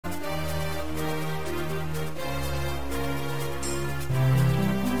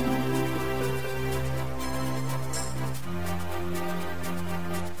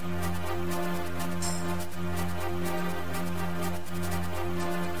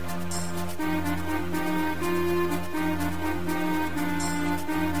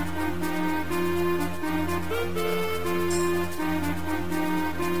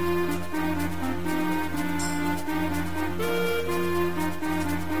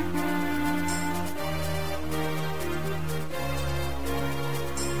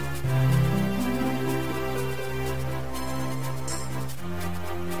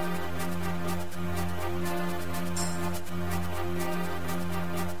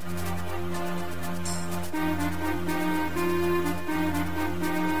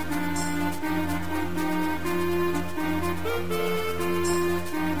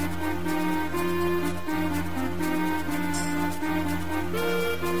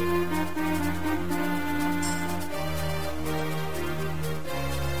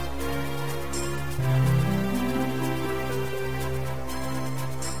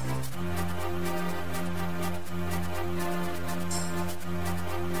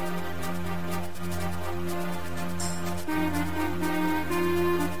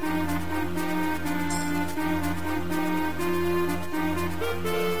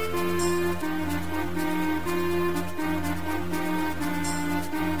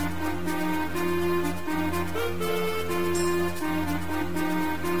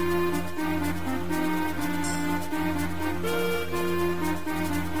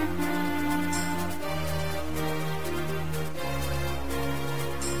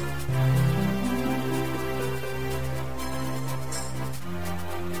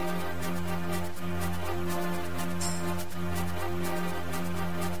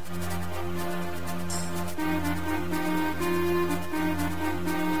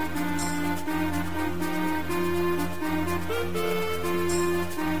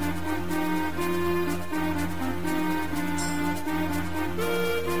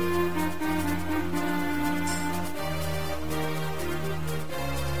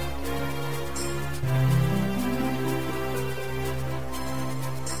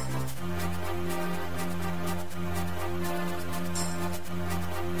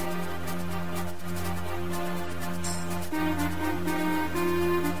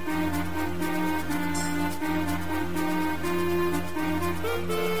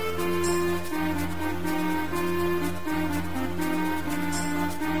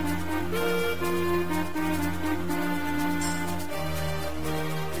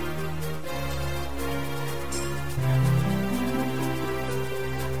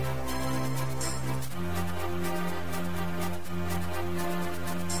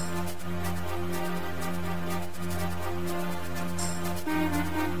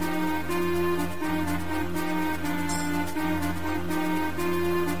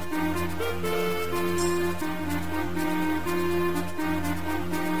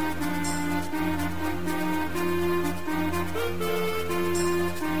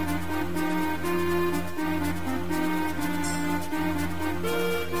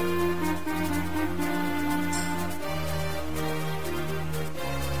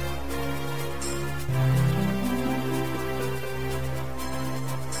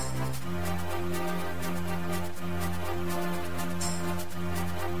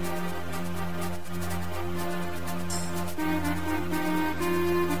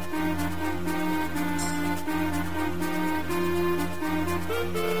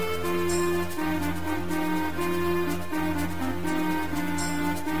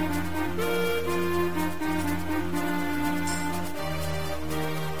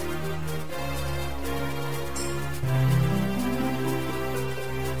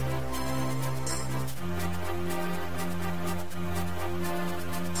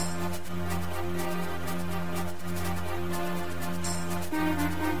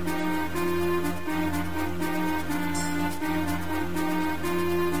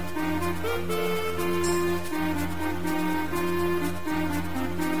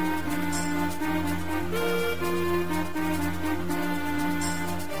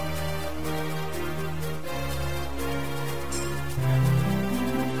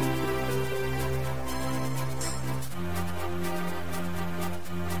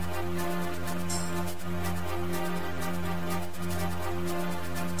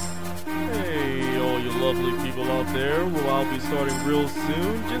I'll be starting real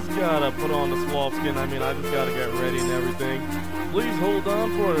soon. Just gotta put on the swamp skin. I mean, I just gotta get ready and everything. Please hold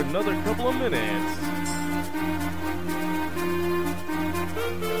on for another couple of minutes.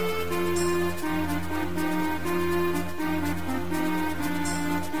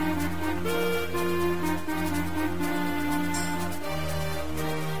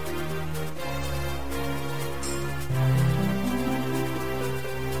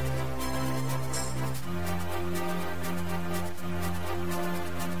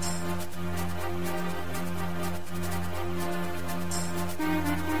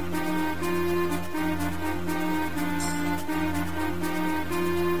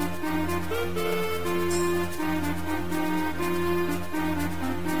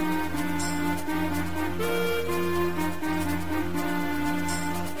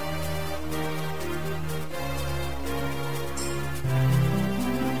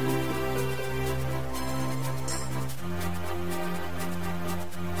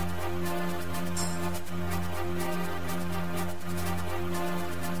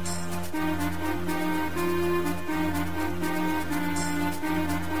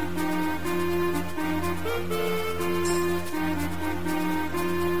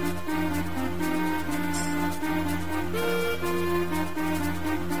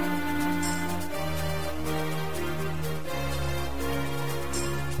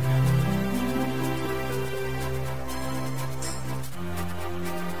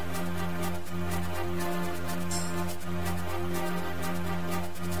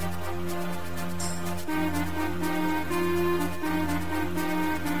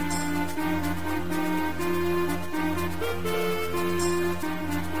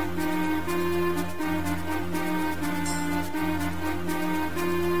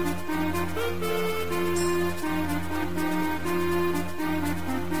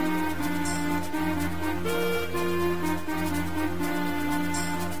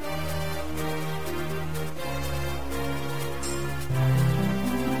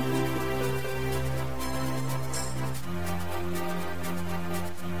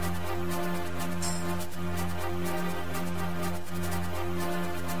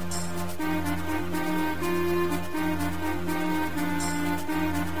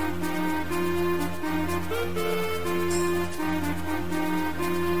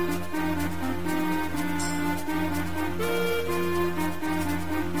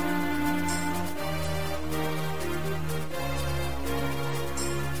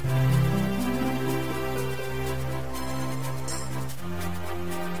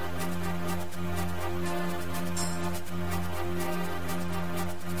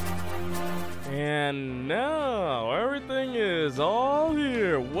 And now everything is all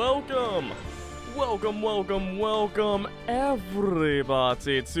here. Welcome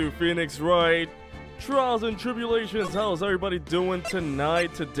everybody to Phoenix Wright Trials and Tribulations. How's everybody doing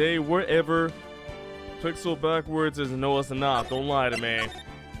tonight, today, wherever? Pixel backwards is no, it's not. Don't lie to me.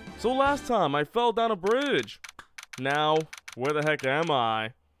 So last time I fell down a bridge. Now, where the heck am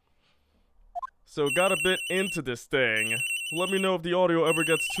I? So got a bit into this thing. Let me know if the audio ever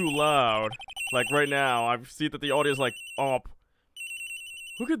gets too loud. Like right now, I see that the audio is like up.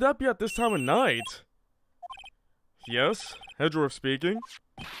 Who could that be at this time of night? Yes, Hedgerow speaking.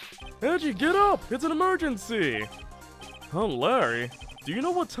 Edgy, get up! It's an emergency! Huh, Larry? Do you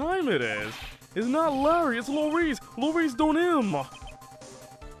know what time it is? It's not Larry, it's Laurice! Laurice, don't him!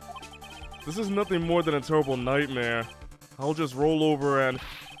 This is nothing more than a terrible nightmare. I'll just roll over and...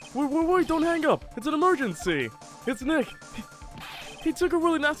 Wait, don't hang up! It's an emergency! It's Nick! He took a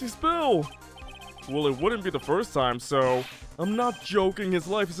really nasty spill! Well, it wouldn't be the first time, so... I'm not joking, his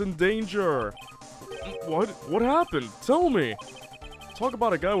life is in danger! What? What happened? Tell me! Talk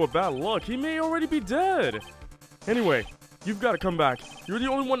about a guy with bad luck, he may already be dead! Anyway, you've got to come back. You're the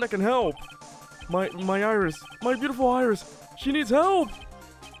only one that can help! My Iris, my beautiful Iris, she needs help!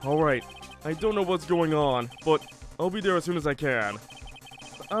 Alright, I don't know what's going on, but I'll be there as soon as I can.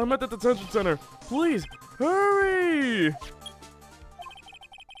 I'm at the detention center. Please, hurry!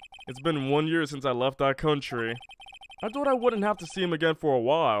 It's been 1 year since I left that country. I thought I wouldn't have to see him again for a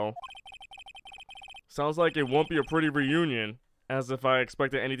while. Sounds like it won't be a pretty reunion, as if I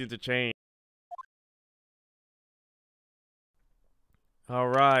expected anything to change.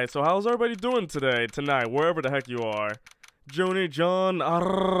 Alright, so how's everybody doing tonight, wherever the heck you are? Joni, John,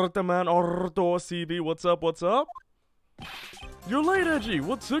 Artaman, Arto, CB, what's up? You're late, Edgy!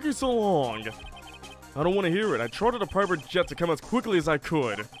 What took you so long? I don't want to hear it. I chartered a private jet to come as quickly as I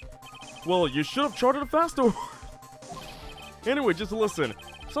could. Well, you should have chartered a faster one. Anyway, just listen.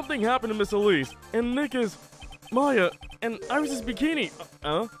 Something happened to Miss Elise, and Nick is... Maya, and Iris's bikini.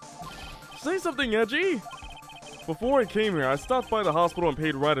 Say something, Edgy! Before I came here, I stopped by the hospital and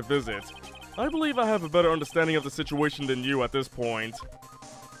paid Wright a visit. I believe I have a better understanding of the situation than you at this point.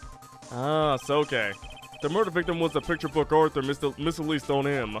 Ah, so okay. The murder victim was the picture book Arthur Miss Elise on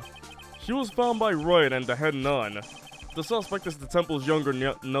him. She was found by Wright and the head nun. The suspect is the temple's younger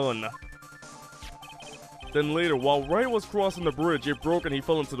nun. Then later, while Wright was crossing the bridge, it broke and he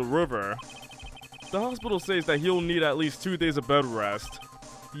fell into the river. The hospital says that he'll need at least 2 days of bed rest.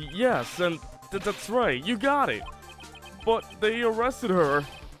 Yes, and that's right, you got it. But they arrested her.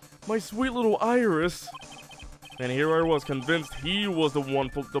 My sweet little Iris. And here I was convinced he was the one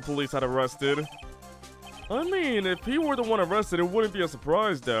the police had arrested. I mean, if he were the one arrested, it wouldn't be a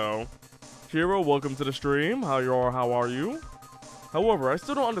surprise though. Hero, welcome to the stream. How are you? However, I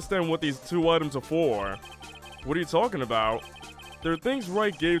still don't understand what these 2 items are for. What are you talking about? They're things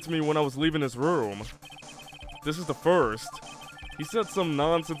Wright gave to me when I was leaving his room. This is the first. He said some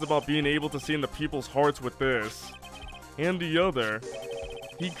nonsense about being able to see into people's hearts with this. And the other.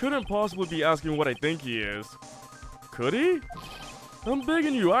 He couldn't possibly be asking what I think he is. Could he? I'm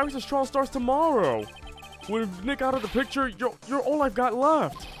begging you, Iris' trial starts tomorrow. With Nick out of the picture, you're all I've got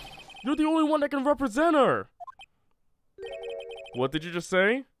left. You're the only one that can represent her. What did you just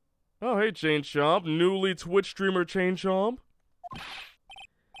say? Oh, hey, Chain Chomp. Newly Twitch streamer Chain Chomp.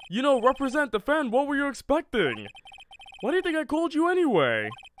 You know, represent, defend, what were you expecting? Why do you think I called you anyway?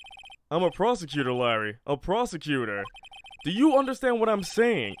 I'm a prosecutor, Larry. A prosecutor. Do you understand what I'm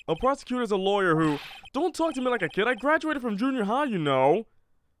saying? A prosecutor is a lawyer who... Don't talk to me like a kid. I graduated from junior high, you know.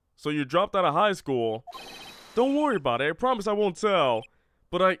 So you dropped out of high school. Don't worry about it. I promise I won't tell.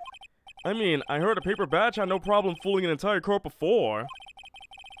 But I mean, I heard a paper badge had no problem fooling an entire court before.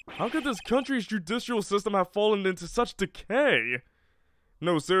 How could this country's judicial system have fallen into such decay?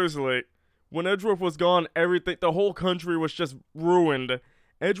 No, seriously. When Edgeworth was gone, the whole country was just ruined.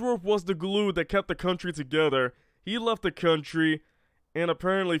 Edgeworth was the glue that kept the country together. He left the country, and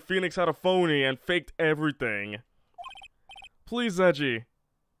apparently Phoenix had a phony and faked everything. Please, Edgy.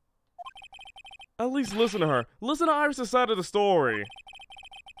 At least listen to her. Listen to Iris' side of the story.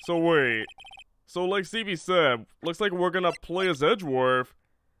 So wait. So like Stevie said, looks like we're gonna play as Edgeworth.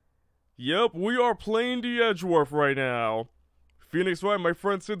 Yep, we are playing the Edgeworth right now. Phoenix Wright, my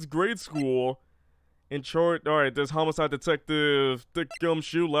friend since grade school. In charge, alright, there's homicide detective Dick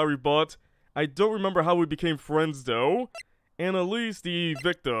Gumshoe, Larry Butt. I don't remember how we became friends though. And Elise, the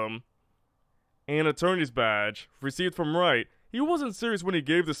victim. An attorney's badge, received from Wright. He wasn't serious when he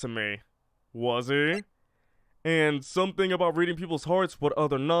gave this to me. Was he? And something about reading people's hearts, what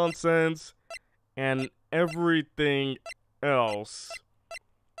other nonsense. And everything else.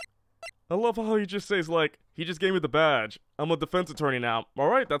 I love how he just says like, he just gave me the badge. I'm a defense attorney now.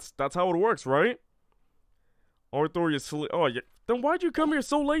 Alright, that's how it works, right? Arthur, you silly. Oh, yeah. Then why'd you come here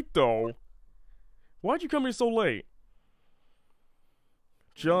so late, though? Why'd you come here so late?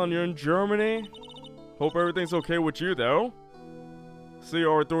 John, you're in Germany? Hope everything's okay with you, though. See,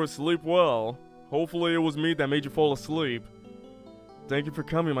 Arthur, sleep well. Hopefully it was me that made you fall asleep. Thank you for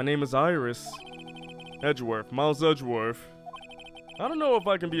coming. My name is Iris. Edgeworth. Miles Edgeworth. I don't know if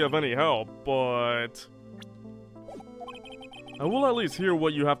I can be of any help, but... I will at least hear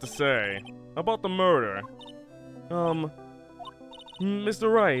what you have to say. About the murder.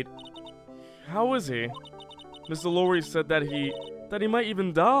 Mr. Wright. How is he? Mr. Lowry said that he might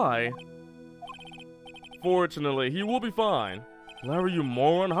even die. Fortunately, he will be fine. Larry, you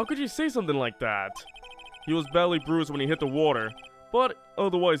moron, how could you say something like that? He was badly bruised when he hit the water, but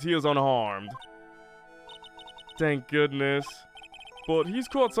otherwise he is unharmed. Thank goodness. But he's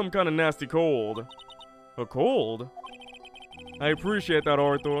caught some kind of nasty cold. A cold? I appreciate that,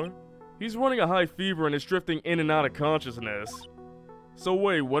 Arthur. He's running a high fever and is drifting in and out of consciousness. So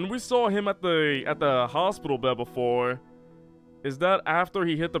wait, when we saw him at the hospital bed before, is that after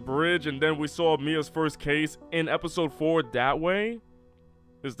he hit the bridge and then we saw Mia's first case in episode 4 that way?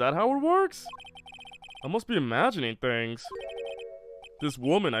 Is that how it works? I must be imagining things. This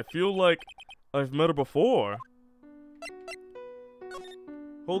woman, I feel like I've met her before.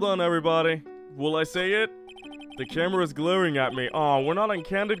 Hold on, everybody. Will I say it? The camera is glaring at me. Aw, we're not on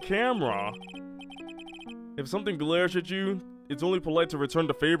candid camera. If something glares at you, it's only polite to return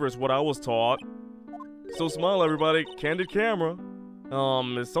the favor is what I was taught. So smile, everybody. Candid camera.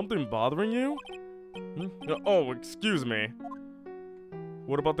 Is something bothering you? Oh, excuse me.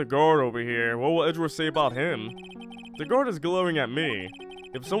 What about the guard over here? What will Edgeworth say about him? The guard is glaring at me.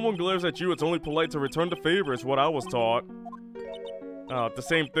 If someone glares at you, it's only polite to return the favor is what I was taught. The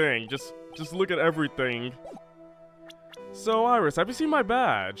same thing. Just look at everything. So, Iris, have you seen my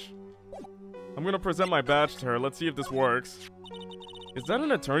badge? I'm gonna present my badge to her. Let's see if this works. Is that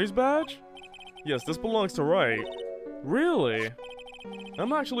an attorney's badge? Yes, this belongs to Wright. Really?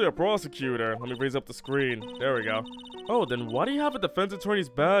 I'm actually a prosecutor. Let me raise up the screen. There we go. Oh, then why do you have a defense attorney's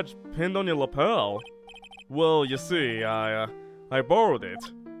badge pinned on your lapel? Well, you see, I borrowed it.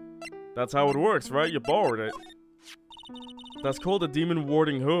 That's how it works, right? You borrowed it. That's called a demon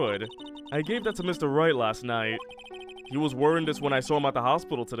warding hood. I gave that to Mr. Wright last night. He was wearing this when I saw him at the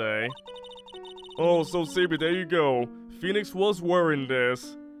hospital today. Oh, so Saber, there you go. Phoenix was wearing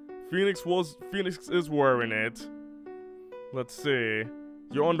this. Phoenix is wearing it. Let's see.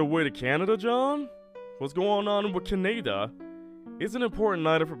 You're on the way to Canada, John? What's going on with Canada? It's an important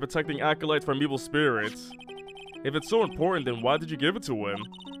item for protecting acolytes from evil spirits. If it's so important, then why did you give it to him?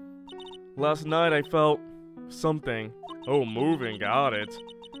 Last night I felt something. Oh, moving, got it.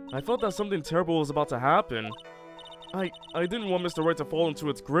 I felt that something terrible was about to happen. I didn't want Mr. Wright to fall into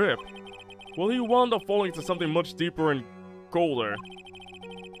its grip. Well, he wound up falling into something much deeper and colder.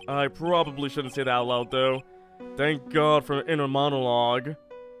 I probably shouldn't say that out loud, though. Thank God for an inner monologue.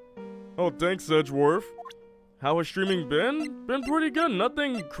 Oh, thanks, Edgeworth. How has streaming been? Been pretty good,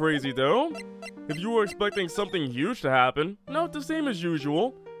 nothing crazy, though. If you were expecting something huge to happen, no, the same as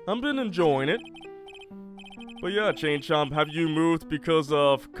usual. I've been enjoying it. But yeah, Chain Chomp, have you moved because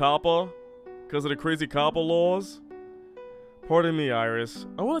of COPPA? Because of the crazy COPPA laws? Pardon me, Iris.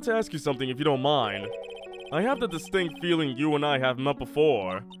 I wanted to ask you something if you don't mind. I have the distinct feeling you and I have met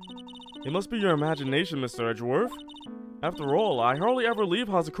before. It must be your imagination, Mr. Edgeworth. After all, I hardly ever leave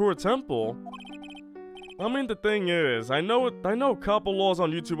Hazakura Temple. I mean, the thing is, I know COPPA laws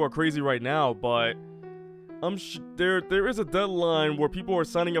on YouTube are crazy right now, but there is a deadline where people are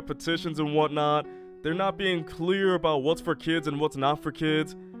signing up petitions and whatnot. They're not being clear about what's for kids and what's not for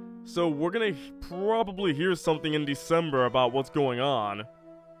kids. So we're gonna probably hear something in December about what's going on.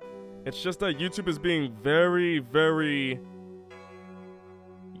 It's just that YouTube is being very, very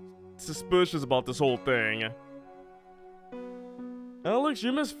suspicious about this whole thing. Alex,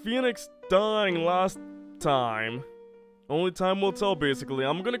 you missed Phoenix dying last time. Only time will tell, basically.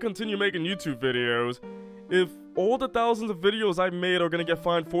 I'm gonna continue making YouTube videos. If all the thousands of videos I've made are gonna get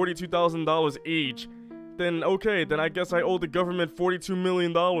fined $42,000 each, then okay, then I guess I owe the government $42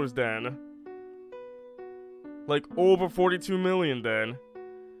 million then. Like, over $42 million then.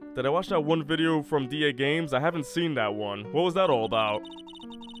 Did I watch that one video from DA Games? I haven't seen that one. What was that all about?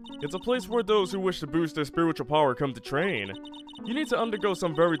 It's a place where those who wish to boost their spiritual power come to train. You need to undergo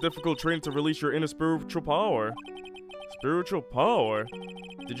some very difficult training to release your inner spiritual power. Spiritual power?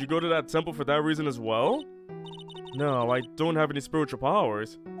 Did you go to that temple for that reason as well? No, I don't have any spiritual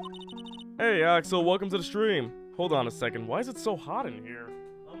powers. Hey Axel, welcome to the stream. Hold on a second, why is it so hot in here?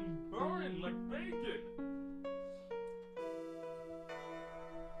 I'm burning like bacon!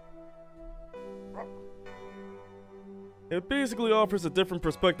 It basically offers a different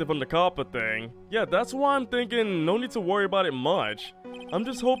perspective on the COPPA thing. Yeah, that's why I'm thinking no need to worry about it much. I'm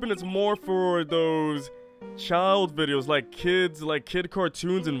just hoping it's more for those child videos like kid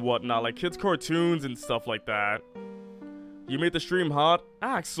cartoons and whatnot, like kids cartoons and stuff like that. You made the stream hot?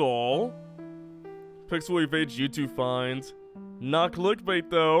 Axel! Pixel evades YouTube fines. Not clickbait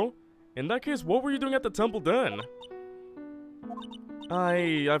though. In that case, what were you doing at the temple then?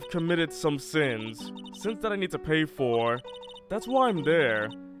 I've committed some sins that I need to pay for. That's why I'm there,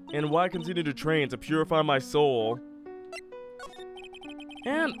 and why I continue to train to purify my soul.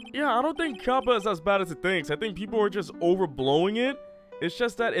 And yeah, I don't think COPPA is as bad as it thinks. I think people are just overblowing it. It's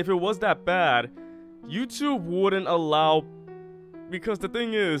just that if it was that bad, YouTube wouldn't allow. Because the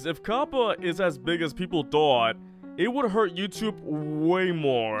thing is, if COPPA is as big as people thought, it would hurt YouTube way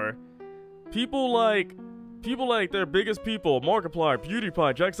more. People like their biggest people, Markiplier,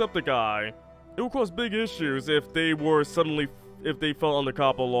 PewDiePie, Jacksepticeye. It would cause big issues if they fell under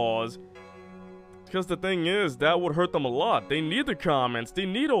COPPA laws. Because the thing is, that would hurt them a lot. They need the comments, they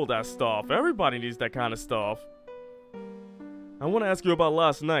need all that stuff. Everybody needs that kind of stuff. I want to ask you about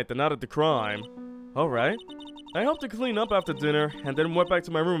last night, the night of the crime. Alright. I helped to clean up after dinner, and then went back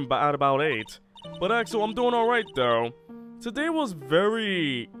to my room at about 8. But Axel, I'm doing alright though. Today was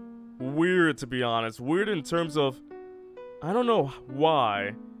very weird, to be honest. Weird in terms of, I don't know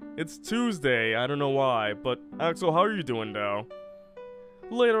why. It's Tuesday, I don't know why. But Axel, how are you doing though?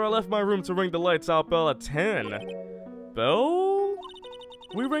 Later, I left my room to ring the lights out bell at 10. Bell?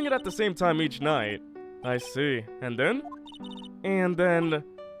 We ring it at the same time each night. I see. And then? And then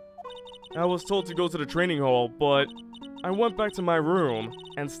I was told to go to the training hall, but I went back to my room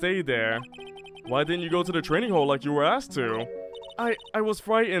and stayed there. Why didn't you go to the training hall like you were asked to? I was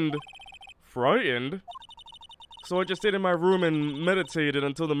frightened. Frightened? So I just stayed in my room and meditated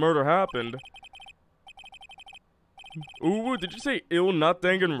until the murder happened. Ooh, did you say Il not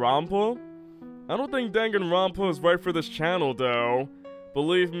Danganronpa? I don't think Danganronpa is right for this channel, though.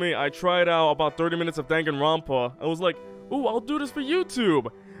 Believe me, I tried out about 30 minutes of Danganronpa. I was like, ooh, I'll do this for YouTube.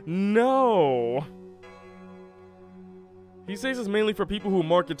 No. He says it's mainly for people who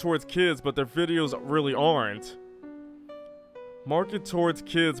market towards kids, but their videos really aren't. Market towards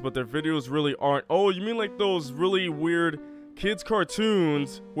kids, but their videos really aren't. Oh, you mean like those really weird kids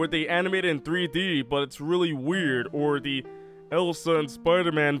cartoons where they animate it in 3D, but it's really weird, or the Elsa and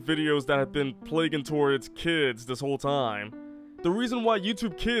Spider-Man videos that have been plaguing towards kids this whole time. The reason why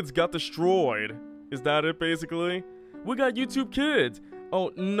YouTube Kids got destroyed. Is that it, basically? We got YouTube Kids.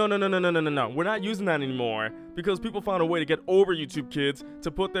 Oh, no. We're not using that anymore. Because people found a way to get over YouTube Kids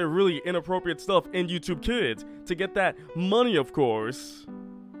to put their really inappropriate stuff in YouTube Kids. To get that money, of course.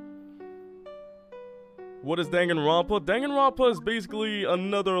 What is Danganronpa? Danganronpa is basically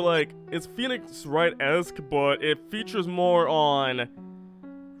another, like, it's Phoenix Wright-esque, but it features more on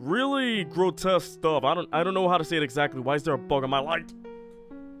really grotesque stuff. I don't know how to say it exactly. Why is there a bug on my light?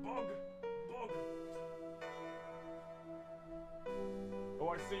 Bug. Oh,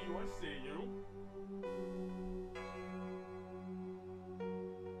 I see you.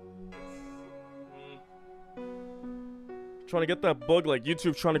 Trying to get that bug like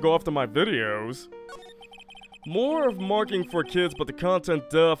YouTube trying to go after my videos. More of marketing for kids, but the content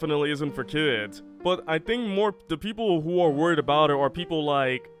definitely isn't for kids. But I think more the people who are worried about it are people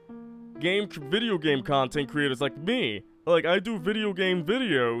like video game content creators like me. Like, I do video game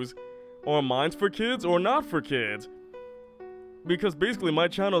videos. Are mine for kids or not for kids? Because basically my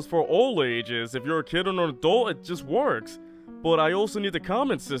channel is for all ages. If you're a kid or an adult, it just works. But I also need the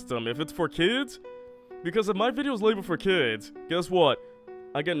comment system. If it's for kids, because if my video is labeled for kids, guess what?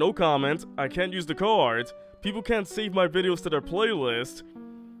 I get no comments, I can't use the cards, people can't save my videos to their playlist,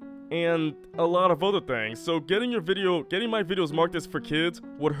 and a lot of other things. So getting my videos marked as for kids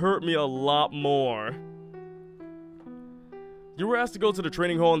would hurt me a lot more. You were asked to go to the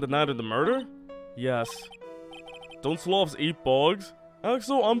training hall on the night of the murder? Yes. Don't sloths eat bugs?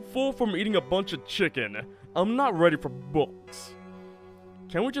 Also, I'm full from eating a bunch of chicken. I'm not ready for bugs.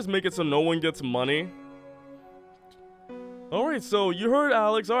 Can we just make it so no one gets money? Alright, so you heard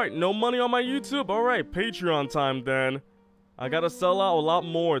Alex. Alright, no money on my YouTube? Alright, Patreon time then. I gotta sell out a lot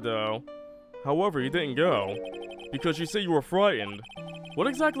more though. However, you didn't go. Because you said you were frightened. What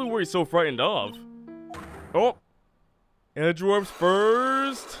exactly were you so frightened of? Oh! Edgewarp's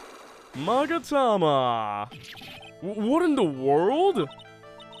first! Magatama! What in the world?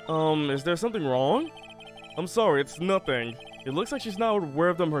 Is there something wrong? I'm sorry, it's nothing. It looks like she's not aware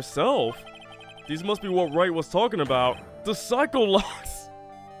of them herself. These must be what Wright was talking about. The Psycho Locks!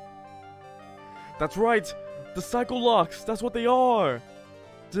 That's right! The Psycho Locks! That's what they are!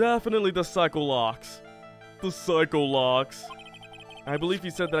 Definitely the Psycho Locks. The Psycho Locks. I believe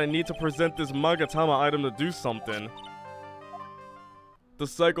he said that I need to present this Magatama item to do something. The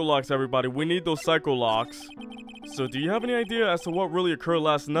Psycho Locks, everybody. We need those Psycho Locks. So do you have any idea as to what really occurred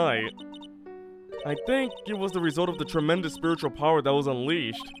last night? I think it was the result of the tremendous spiritual power that was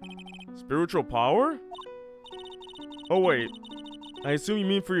unleashed. Spiritual power? Oh wait, I assume you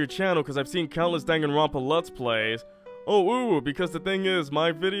mean for your channel because I've seen countless Danganronpa Let's Plays. Oh, ooh, because the thing is,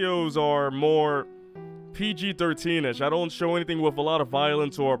 my videos are more PG-13ish. I don't show anything with a lot of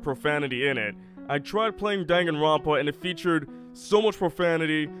violence or profanity in it. I tried playing Danganronpa and it featured so much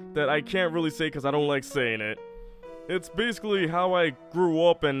profanity that I can't really say because I don't like saying it. It's basically how I grew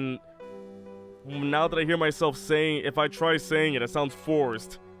up, and now that I hear myself saying, if I try saying it, it sounds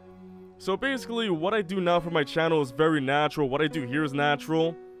forced. So basically, what I do now for my channel is very natural. What I do here is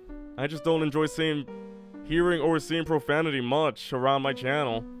natural. I just don't enjoy hearing or seeing profanity much around my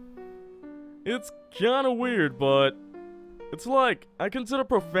channel. It's kinda weird, but it's like, I consider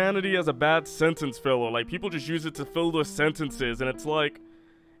profanity as a bad sentence filler. Like, people just use it to fill their sentences, and it's like,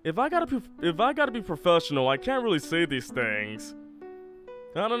 if I gotta be professional, I can't really say these things.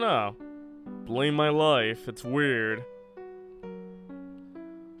 I don't know. Blame my life, it's weird.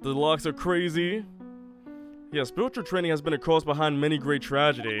 The locks are crazy. Yeah, spiritual training has been a cause behind many great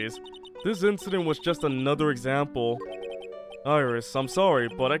tragedies. This incident was just another example. Iris, I'm sorry,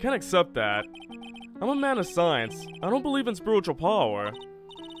 but I can't accept that. I'm a man of science. I don't believe in spiritual power.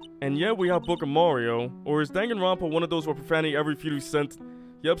 And yet we have Book of Mario, or is Danganronpa one of those where profanity every few cents?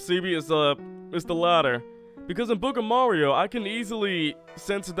 Yep, CB, it's the latter. Because in Book of Mario, I can easily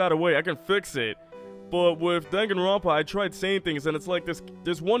censor that away. I can fix it. But with Danganronpa, I tried saying things, and it's like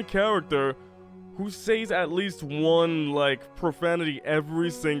there's one character who says at least one, like, profanity every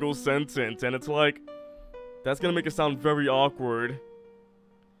single sentence, and it's like, that's gonna make it sound very awkward.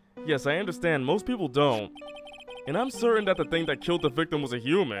 Yes, I understand, most people don't. And I'm certain that the thing that killed the victim was a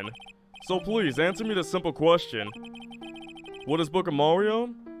human. So please, answer me this simple question. What is Book of Mario?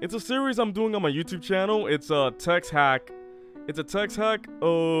 It's a series I'm doing on my YouTube channel. It's a text hack. It's a text hack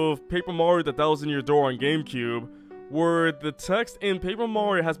of Paper Mario the Thousand Year Door on GameCube, where the text in Paper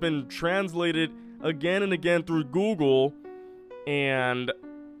Mario has been translated again and again through Google, and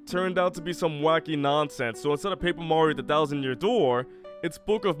turned out to be some wacky nonsense. So instead of Paper Mario the Thousand Year Door, it's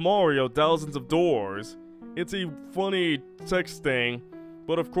Book of Mario Thousands of Doors. It's a funny text thing,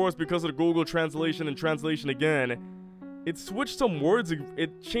 but of course because of the Google translation and translation again, it switched some words,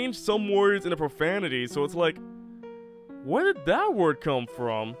 it changed some words into profanity, so it's like, where did that word come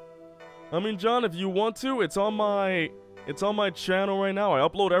from? I mean, John, if you want to, it's on my channel right now. I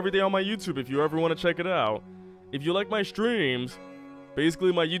upload every day on my YouTube if you ever want to check it out. If you like my streams,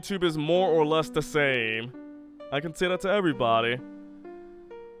 basically my YouTube is more or less the same. I can say that to everybody.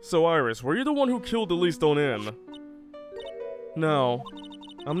 So Iris, were you the one who killed the Elise Donim? No,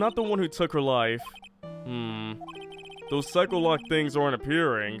 I'm not the one who took her life. Those Psycho-Lock things aren't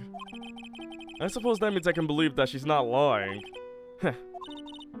appearing. I suppose that means I can believe that she's not lying. Heh.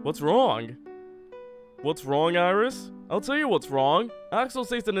 What's wrong? What's wrong, Iris? I'll tell you what's wrong. Axel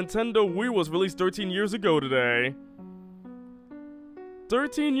says the Nintendo Wii was released 13 years ago today.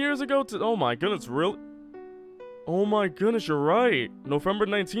 13 years ago to— oh my goodness, really? Oh my goodness, you're right. November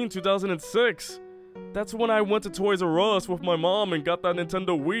 19, 2006. That's when I went to Toys R Us with my mom and got that Nintendo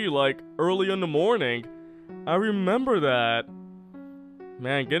Wii, like, early in the morning. I remember that.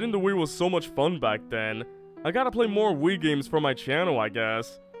 Man, getting the Wii was so much fun back then. I gotta play more Wii games for my channel, I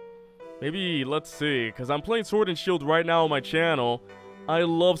guess. Maybe, let's see, because I'm playing Sword and Shield right now on my channel. I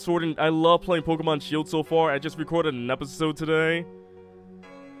love playing Pokemon Shield so far. I just recorded an episode today.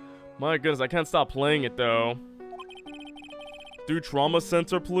 My goodness, I can't stop playing it though. Do Trauma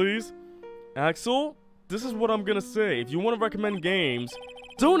Center, please. Axel, this is what I'm gonna say. If you want to recommend games,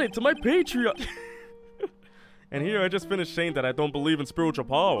 donate to my Patreon. And here I just finished saying that I don't believe in spiritual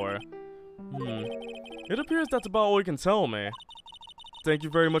power. It appears that's about all you can tell me. Thank you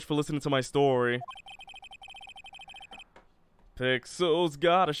very much for listening to my story. Pixels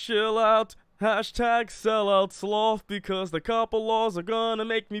gotta chill out. Hashtag sellout sloth, because the couple laws are gonna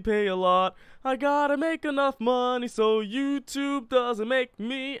make me pay a lot. I gotta make enough money so YouTube doesn't make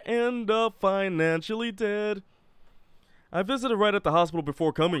me end up financially dead. I visited Wright at the hospital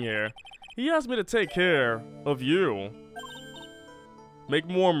before coming here. He asked me to take care of you. Make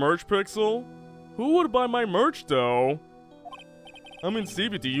more merch, Pixel? Who would buy my merch, though? I mean,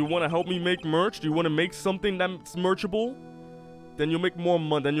 Stevie, do you want to help me make merch? Do you want to make something that's merchable? Then you'll make more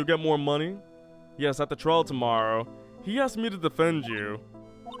money. Then you'll get more money. Yes, at the trial tomorrow. He asked me to defend you.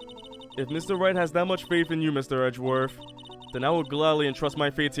 If Mr. Wright has that much faith in you, Mr. Edgeworth, then I will gladly entrust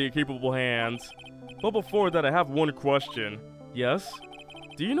my fate to your capable hands. But before that, I have one question. Yes?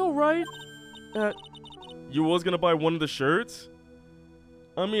 Do you know Wright? You was gonna buy one of the shirts?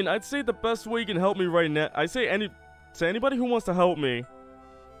 I mean, I'd say the best way you can help me right now— I say to anybody who wants to help me,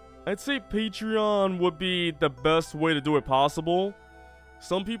 I'd say Patreon would be the best way to do it possible.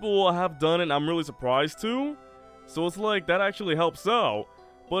 Some people have done it and I'm really surprised too. So it's like, that actually helps out.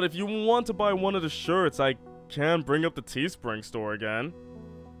 But if you want to buy one of the shirts, I can bring up the Teespring store again.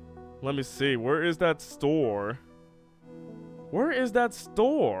 Let me see, where is that store? Where is that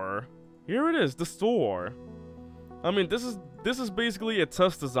store? Here it is, the store. I mean, this is basically a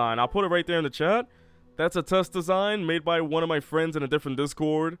test design. I'll put it right there in the chat. That's a test design made by one of my friends in a different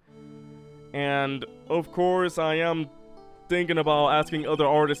Discord. And, of course, I am thinking about asking other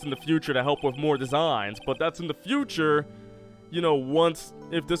artists in the future to help with more designs. But that's in the future, you know,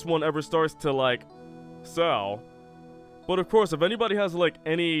 if this one ever starts to, like, sell. But, of course, if anybody has, like,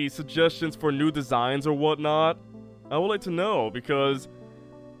 any suggestions for new designs or whatnot, I would like to know, because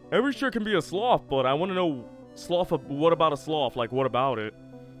every shirt can be a sloth, but I want to know, what about a sloth? Like, what about it?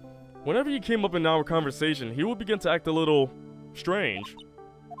 Whenever he came up in our conversation, he would begin to act a little strange.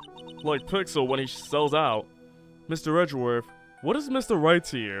 Like Pixel when he sells out. Mr. Edgeworth, what is Mr. Wright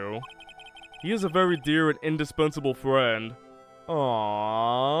to you? He is a very dear and indispensable friend.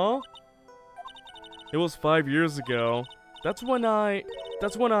 Aww. It was 5 years ago. That's when I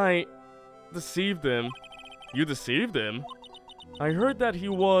deceived him. You deceived him? I heard that he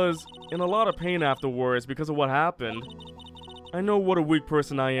was in a lot of pain afterwards because of what happened. I know what a weak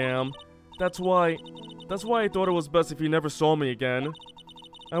person I am. That's why I thought it was best if he never saw me again.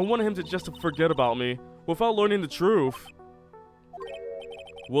 I wanted him to just forget about me without learning the truth.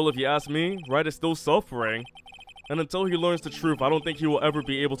 Well, if you ask me, Wright is still suffering. And until he learns the truth, I don't think he will ever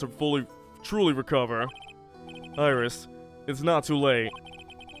be able to truly recover. Iris, it's not too late.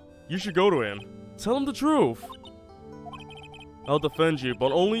 You should go to him. Tell him the truth. I'll defend you,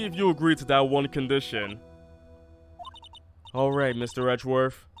 but only if you agree to that one condition. Alright, Mr.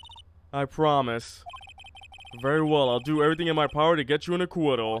 Edgeworth. I promise. Very well, I'll do everything in my power to get you an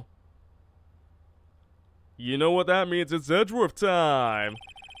acquittal. You know what that means, it's Edgeworth time!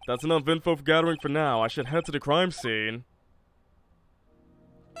 That's enough info for gathering for now. I should head to the crime scene.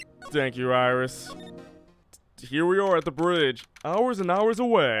 Thank you, Iris. Here we are at the bridge, hours and hours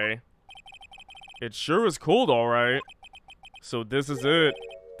away. It sure is cold, alright. So this is it.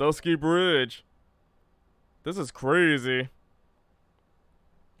 Dusky Bridge. This is crazy.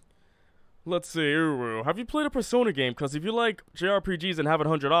 Let's see, Uru. Have you played a Persona game? Because if you like JRPGs and have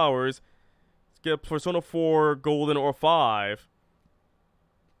 100 hours, get Persona 4, Golden, or 5.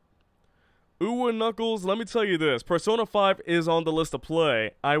 Ooh and Knuckles, let me tell you this. Persona 5 is on the list to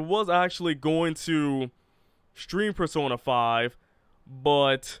play. I was actually going to stream Persona 5,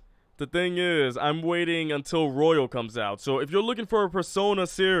 but the thing is, I'm waiting until Royal comes out. So if you're looking for a Persona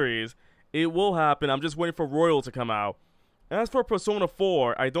series, it will happen. I'm just waiting for Royal to come out. As for Persona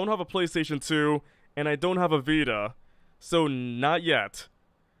 4, I don't have a PlayStation 2, and I don't have a Vita. So not yet.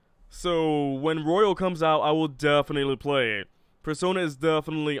 So when Royal comes out, I will definitely play it. Persona is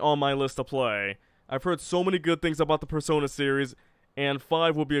definitely on my list to play. I've heard so many good things about the Persona series, and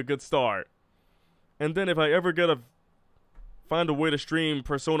 5 will be a good start. And then if I ever find a way to stream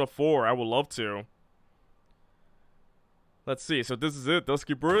Persona 4, I would love to. Let's see, so this is it,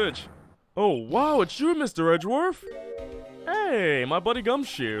 Dusky Bridge. Oh, wow, it's you, Mr. Edgeworth. Hey, my buddy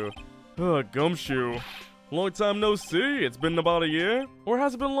Gumshoe. Gumshoe. Long time no see. It's been about a year, or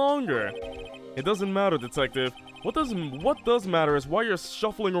has it been longer? It doesn't matter, Detective. What does matter is why you're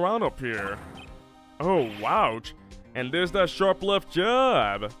shuffling around up here. Oh, wouch. And there's that sharp left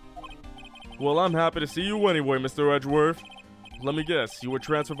jab. Well, I'm happy to see you anyway, Mr. Edgeworth. Let me guess, you were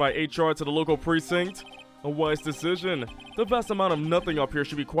transferred by HR to the local precinct? A wise decision. The vast amount of nothing up here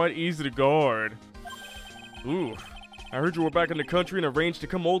should be quite easy to guard. Oof. I heard you were back in the country and arranged to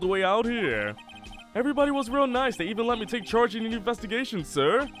come all the way out here. Everybody was real nice. They even let me take charge in the investigation,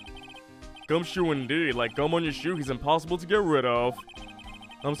 sir. Gumshoe indeed. Like gum on your shoe, he's impossible to get rid of.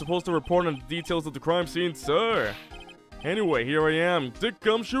 I'm supposed to report on the details of the crime scene, sir. Anyway, here I am, Dick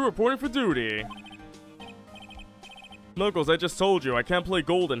Gumshoe reporting for duty. Knuckles, I just told you, I can't play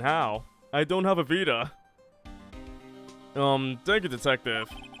Golden. How? I don't have a Vita. Thank you, Detective.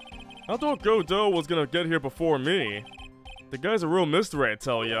 I thought Godot was gonna get here before me. The guy's a real mystery, I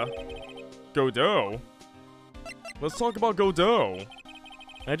tell ya. Godot? Let's talk about Godot.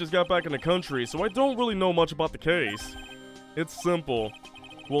 I just got back in the country, so I don't really know much about the case. It's simple.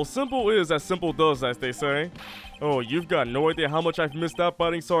 Well, simple is as simple does, as they say. Oh, you've got no idea how much I've missed that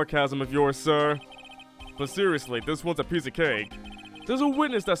biting sarcasm of yours, sir. But seriously, this one's a piece of cake. There's a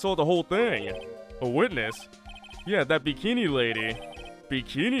witness that saw the whole thing. A witness? Yeah, that bikini lady.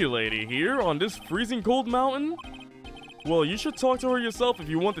 Bikini lady here on this freezing cold mountain? Well, you should talk to her yourself if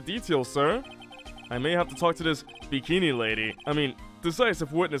you want the details, sir. I may have to talk to this bikini lady. I mean,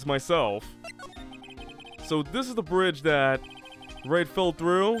 decisive witness myself. So this is the bridge that Wright fell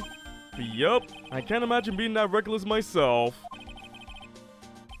through? Yup, I can't imagine being that reckless myself.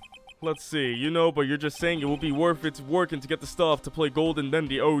 Let's see, you know, but you're just saying it will be worth its working to get the stuff to play Golden than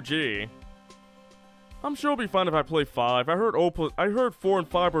the OG. I'm sure it'll be fine if I play 5. I heard 4 and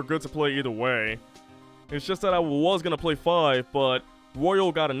 5 were good to play either way. It's just that I was gonna play 5, but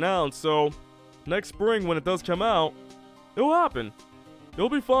Royal got announced, so next spring when it does come out, it'll happen. It'll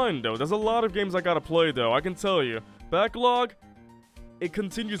be fine though. There's a lot of games I gotta play though, I can tell you. Backlog, it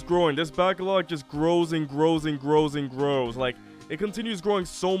continues growing. This backlog just grows and grows and grows and grows. Like, it continues growing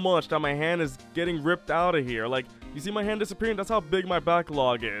so much that my hand is getting ripped out of here. Like, you see my hand disappearing? That's how big my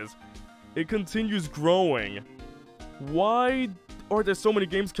backlog is. It continues growing. Why are there so many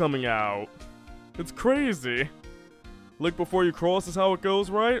games coming out? It's crazy. Look before you cross is how it goes,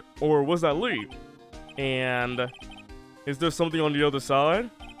 right? Or was that Leap? And is there something on the other side?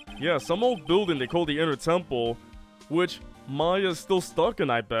 Yeah, some old building they call the Inner Temple, which Maya's still stuck in,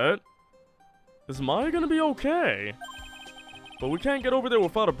 I bet. Is Maya gonna be okay? But we can't get over there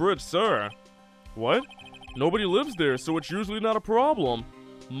without a bridge, sir. What? Nobody lives there, so it's usually not a problem.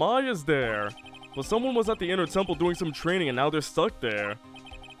 Maya's there. But someone was at the Inner Temple doing some training and now they're stuck there.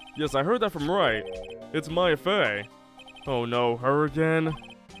 Yes, I heard that from Wright. It's Maya Fey. Oh no, her again?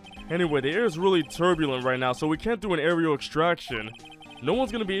 Anyway, the air is really turbulent right now, so we can't do an aerial extraction. No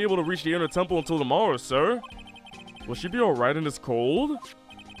one's gonna be able to reach the Inner Temple until tomorrow, sir. Will she be alright in this cold?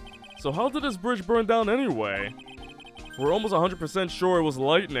 So how did this bridge burn down anyway? We're almost 100% sure it was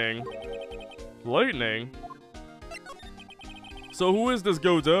lightning. Lightning? So who is this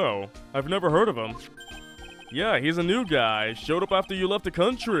Godot? I've never heard of him. Yeah, he's a new guy. Showed up after you left the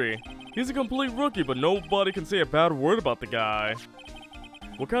country. He's a complete rookie, but nobody can say a bad word about the guy.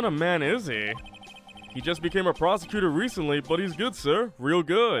 What kind of man is he? He just became a prosecutor recently, but he's good, sir. Real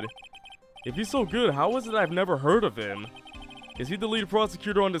good. If he's so good, how is it I've never heard of him? Is he the lead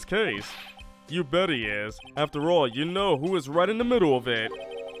prosecutor on this case? You bet he is. After all, you know who is right in the middle of it.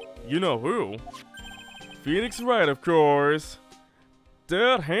 You know who? Phoenix Wright, of course.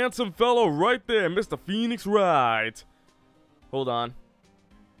 That handsome fellow right there, Mr. Phoenix Wright. Hold on.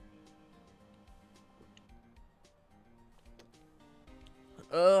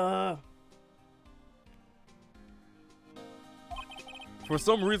 For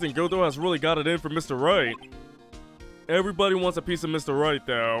some reason, Godot has really got it in for Mr. Wright. Everybody wants a piece of Mr. Wright,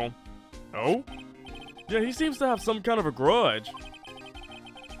 though. Oh? Yeah, he seems to have some kind of a grudge.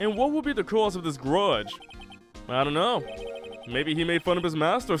 And what would be the cause of this grudge? I don't know. Maybe he made fun of his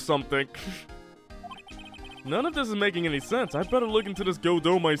master or something. None of this is making any sense. I better look into this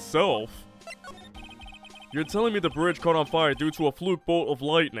Godot myself. You're telling me the bridge caught on fire due to a fluke bolt of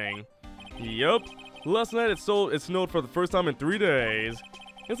lightning? Yup. Last night it snowed for the first time in 3 days.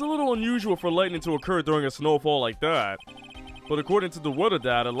 It's a little unusual for lightning to occur during a snowfall like that. But according to the weather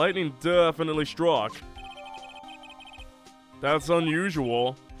data, lightning definitely struck. That's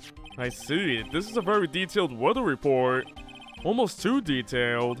unusual. I see. This is a very detailed weather report. Almost too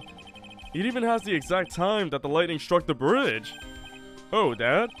detailed. It even has the exact time that the lightning struck the bridge. Oh,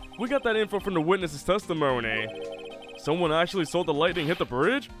 Dad, we got that info from the witness's testimony. Someone actually saw the lightning hit the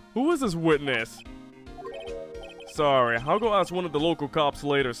bridge? Who is this witness? Sorry, I'll go ask one of the local cops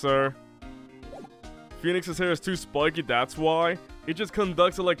later, sir. Phoenix's hair is too spiky, that's why. It just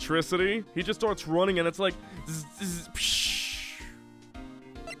conducts electricity. He just starts running and it's like... zzz, zzz, psh.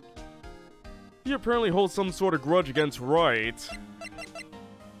 He apparently holds some sort of grudge against Wright.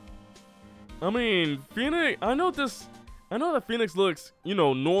 I mean, Phoenix... I know that Phoenix looks, you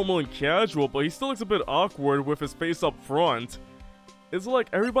know, normal and casual, but he still looks a bit awkward with his face up front. It's like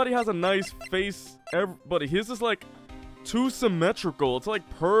everybody has a nice face, but his is like too symmetrical. It's like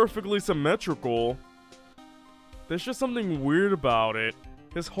perfectly symmetrical. There's just something weird about it.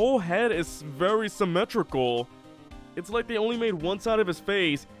 His whole head is very symmetrical. It's like they only made one side of his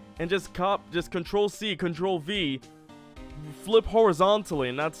face and just Control C, Control V, flip horizontally,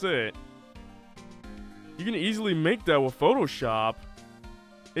 and that's it. You can easily make that with Photoshop.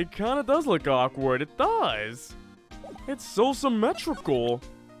 It kinda does look awkward, it does. It's so symmetrical.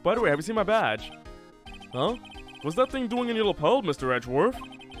 By the way, have you seen my badge? Huh? What's that thing doing in your lapel, Mr. Edgeworth?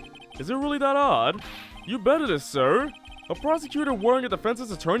 Is it really that odd? You bet it is, sir. A prosecutor wearing a defense's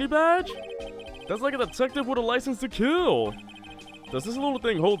attorney badge? That's like a detective with a license to kill. Does this little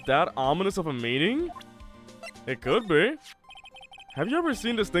thing hold that ominous of a meaning? It could be. Have you ever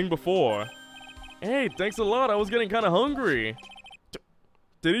seen this thing before? Hey, thanks a lot. I was getting kind of hungry.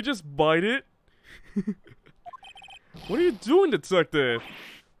 Did he just bite it? What are you doing, detective?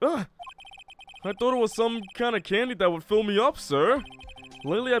 Ugh. I thought it was some kind of candy that would fill me up, sir.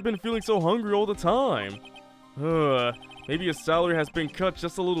 Lately, I've been feeling so hungry all the time. Maybe his salary has been cut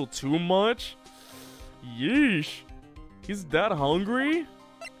just a little too much? Yeesh. He's that hungry?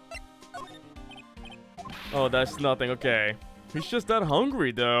 Oh, that's nothing. Okay. He's just that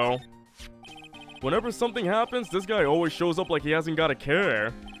hungry, though. Whenever something happens, this guy always shows up like he hasn't got a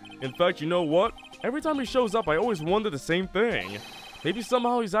care. In fact, you know what? Every time he shows up, I always wonder the same thing. Maybe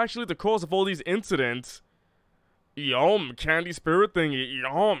somehow he's actually the cause of all these incidents. Yum, candy spirit thingy.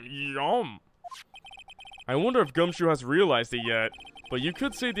 Yum, yum. I wonder if Gumshoe has realized it yet, but you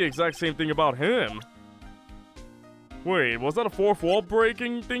could say the exact same thing about him. Wait, was that a fourth wall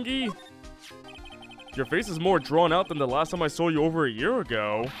breaking thingy? Your face is more drawn out than the last time I saw you over a year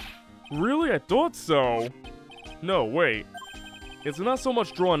ago. Really? I thought so. No, wait. It's not so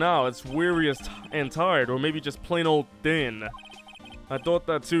much drawn out, it's weary and tired, or maybe just plain old thin. I thought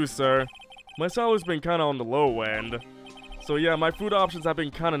that too, sir. My salary's been kinda on the low end. So yeah, my food options have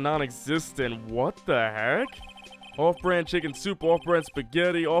been kinda non-existent. What the heck? Off-brand chicken soup, off-brand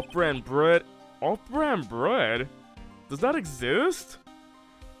spaghetti, off-brand bread. Off-brand bread? Does that exist?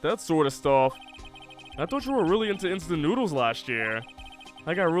 That sort of stuff. I thought you were really into instant noodles last year.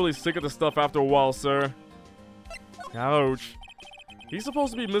 I got really sick of the stuff after a while, sir. Ouch. He's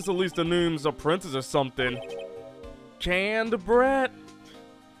supposed to be Miss Elisa Noom's apprentice or something. Canned bread?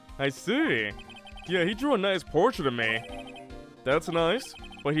 I see. Yeah, he drew a nice portrait of me. That's nice,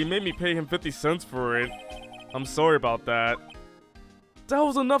 but he made me pay him 50 cents for it. I'm sorry about that. That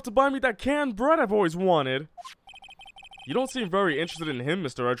was enough to buy me that canned bread I've always wanted. You don't seem very interested in him,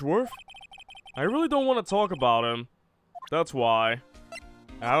 Mr. Edgeworth. I really don't want to talk about him. That's why.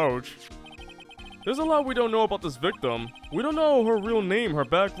 Ouch. There's a lot we don't know about this victim. We don't know her real name, her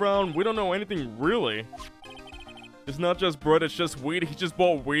background. We don't know anything really. It's not just bread, it's just wheat. He just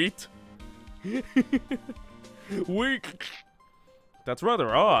bought wheat. Wheat. That's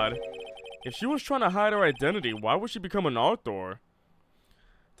rather odd. If she was trying to hide her identity, why would she become an author?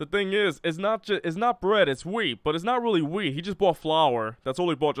 The thing is, it's not bread, it's wheat, but it's not really wheat. He just bought flour. That's all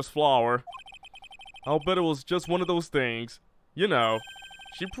he bought, just flour. I'll bet it was just one of those things. You know,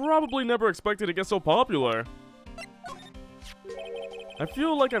 she probably never expected to get so popular. I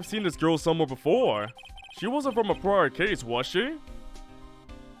feel like I've seen this girl somewhere before. She wasn't from a prior case, was she?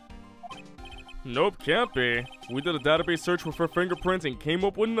 Nope, can't be. We did a database search with her fingerprints and came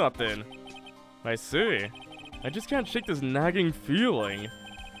up with nothing. I see. I just can't shake this nagging feeling.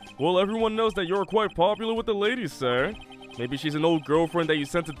 Well, everyone knows that you're quite popular with the ladies, sir. Maybe she's an old girlfriend that you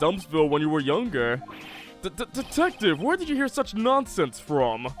sent to Dumpsville when you were younger. Detective, where did you hear such nonsense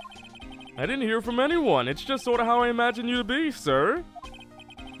from? I didn't hear from anyone. It's just sort of how I imagine you to be, sir.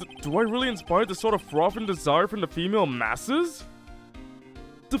 Do I really inspire this sort of froth and desire from the female masses?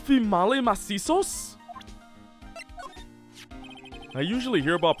 The female macizos? I usually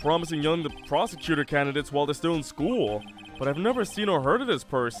hear about promising young prosecutor candidates while they're still in school, but I've never seen or heard of this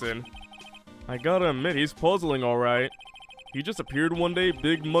person. I gotta admit, he's puzzling alright. He just appeared one day,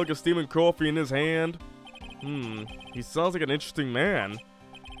 big mug of steaming coffee in his hand. He sounds like an interesting man.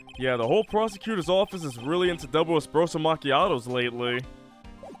 Yeah, the whole prosecutor's office is really into double espresso macchiatos lately.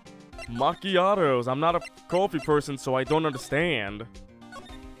 Macchiatos, I'm not a coffee person, so I don't understand.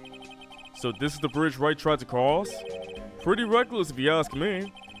 So this is the bridge Wright tried to cross? Pretty reckless if you ask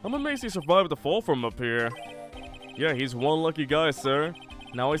me. I'm amazed he survived the fall from up here. Yeah, he's one lucky guy, sir.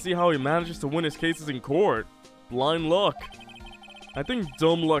 Now I see how he manages to win his cases in court. Blind luck. I think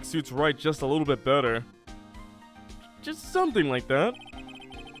dumb luck suits Wright just a little bit better. Just something like that.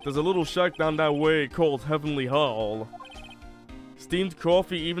 There's a little shack down that way called Heavenly Hall. Steamed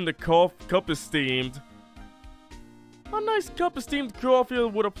coffee, even the cup is steamed. A nice cup of steamed coffee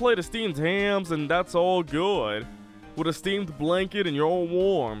with a plate of steamed hams, and that's all good. With a steamed blanket and you're all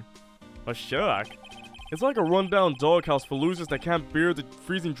warm. A shack? It's like a rundown doghouse for losers that can't bear the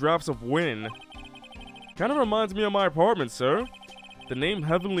freezing drafts of wind. Kinda reminds me of my apartment, sir. The name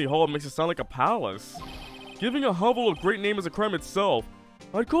Heavenly Hall makes it sound like a palace. Giving a hovel a great name is a crime itself.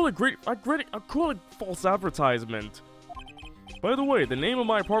 I'd call it false advertisement. By the way, the name of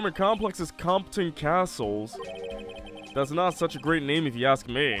my apartment complex is Compton Castles. That's not such a great name if you ask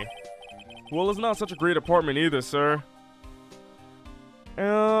me. Well, it's not such a great apartment either, sir.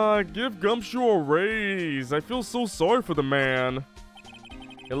 Give Gumshoe a raise. I feel so sorry for the man.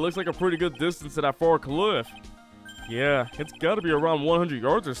 It looks like a pretty good distance to that far cliff. Yeah, it's gotta be around 100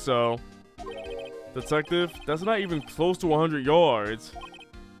 yards or so. Detective, that's not even close to 100 yards.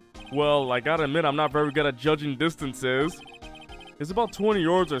 Well, I gotta admit I'm not very good at judging distances. It's about 20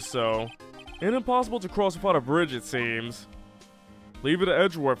 yards or so. And impossible to cross without a bridge, it seems. Leave it to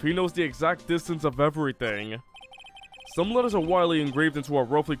Edgeworth, he knows the exact distance of everything. Some letters are widely engraved into a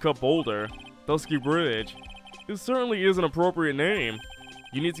roughly cut boulder. Dusky Bridge. It certainly is an appropriate name.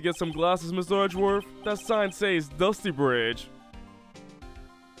 You need to get some glasses, Mr. Edgeworth? That sign says Dusty Bridge.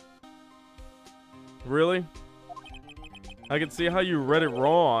 Really? I can see how you read it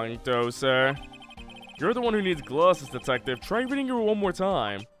wrong, though, sir. You're the one who needs glasses, detective. Try reading it one more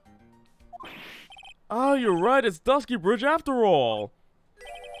time. Oh, you're right, it's Dusky Bridge after all.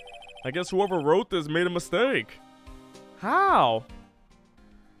 I guess whoever wrote this made a mistake. How?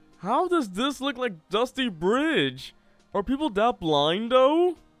 How does this look like Dusty Bridge? Are people that blind,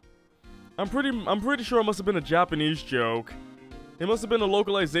 though? I'm pretty sure it must have been a Japanese joke. It must have been a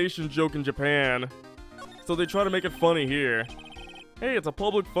localization joke in Japan. So they try to make it funny here. Hey, it's a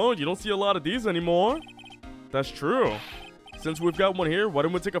public phone. You don't see a lot of these anymore. That's true. Since we've got one here, why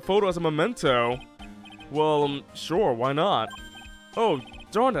don't we take a photo as a memento? Well, sure, why not? Oh,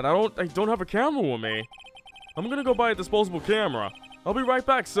 darn it, I don't have a camera with me. I'm gonna go buy a disposable camera. I'll be right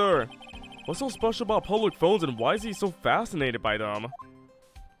back, sir. What's so special about public phones and why is he so fascinated by them?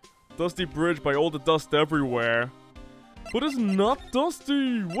 Dusty Bridge by all the dust everywhere. But it's not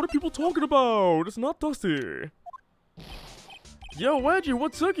dusty! What are people talking about? It's not dusty. Yo, Edgy,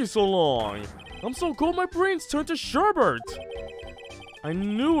 what took you so long? I'm so cold my brain's turned to sherbet. I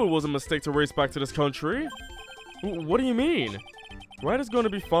knew it was a mistake to race back to this country. What do you mean? Wright is going to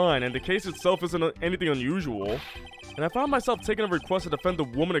be fine, and the case itself isn't anything unusual. And I found myself taking a request to defend the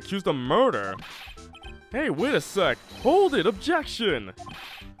woman accused of murder. Hey, wait a sec. Hold it, objection!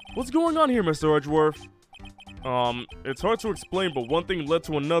 What's going on here, Mr. Edgeworth? It's hard to explain, but one thing led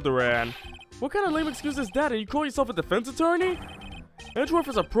to another, and... What kind of lame excuse is that, and you call yourself a defense attorney? Edgeworth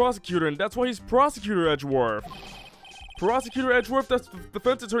is a prosecutor, and that's why he's Prosecutor Edgeworth. Prosecutor Edgeworth, that's the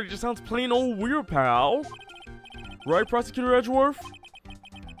defense attorney, just sounds plain old weird, pal. Right, Prosecutor Edgeworth?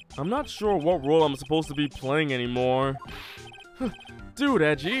 I'm not sure what role I'm supposed to be playing anymore. Dude,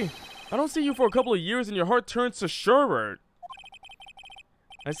 Edgy, I don't see you for a couple of years and your heart turns to sherbet.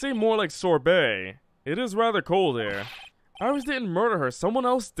 I say more like sorbet. It is rather cold here. Iris didn't murder her, someone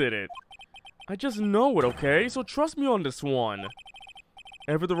else did it. I just know it, okay? So trust me on this one.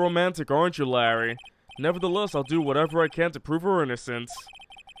 Ever the romantic, aren't you, Larry? Nevertheless, I'll do whatever I can to prove her innocence.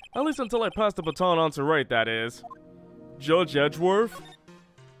 At least until I pass the baton on to Wright, that is. Judge Edgeworth?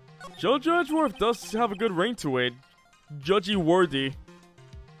 Judge Edgeworth does have a good ring to it. Judgy worthy.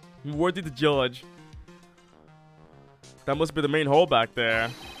 Worthy to judge. That must be the main hall back there.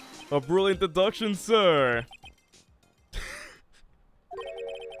 A brilliant deduction, sir.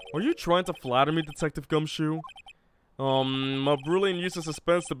 Are you trying to flatter me, Detective Gumshoe? A brilliant use of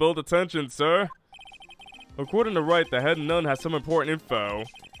suspense to build attention, sir. According to Wright, the head nun has some important info.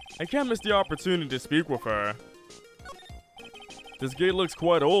 I can't miss the opportunity to speak with her. This gate looks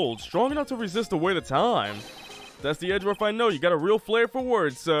quite old, strong enough to resist the weight of time. That's the Edgeworth I know, you got a real flair for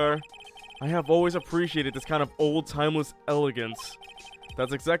words, sir. I have always appreciated this kind of old, timeless elegance.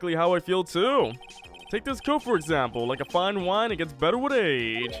 That's exactly how I feel too. Take this coat for example, like a fine wine, it gets better with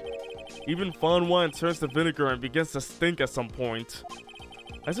age. Even fine wine turns to vinegar and begins to stink at some point.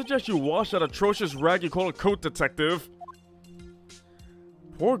 I suggest you wash that atrocious rag you call a coat, detective.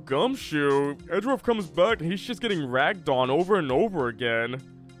 Poor Gumshoe. Edgeworth comes back and he's just getting ragged on over and over again.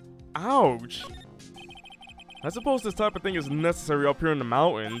 Ouch. I suppose this type of thing is necessary up here in the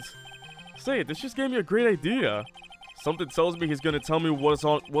mountains. Say, this just gave me a great idea. Something tells me he's gonna tell me what's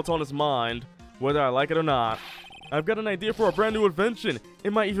on his mind, whether I like it or not. I've got an idea for a brand new invention.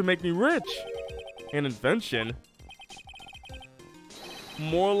 It might even make me rich. An invention?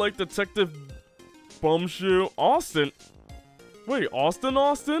 More like Detective Bumshoe. Austin. Wait, Austin?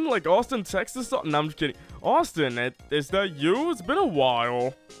 Like Austin, Texas? No, I'm just kidding. Austin, is that you? It's been a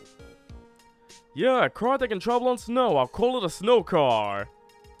while. Yeah, a car that can travel on snow. I'll call it a snow car.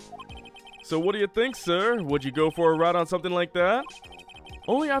 So what do you think, sir? Would you go for a ride on something like that?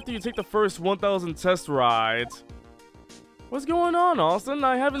 Only after you take the first 1,000 test rides. What's going on, Austin?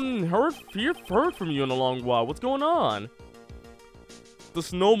 I haven't heard from you in a long while. What's going on? The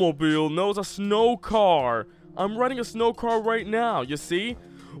snowmobile. No, it's a snow car. I'm riding a snow car right now, you see?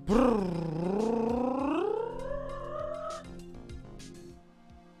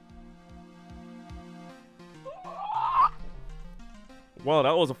 Wow,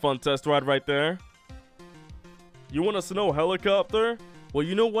 that was a fun test ride right there. You want a snow helicopter? Well,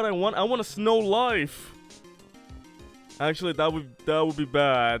 you know what I want? I want a snow life. Actually, that would be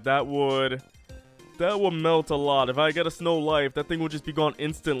bad. That would melt a lot. If I get a snow life, that thing would just be gone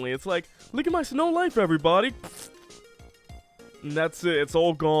instantly. It's like, look at my snow life, everybody. And that's it. It's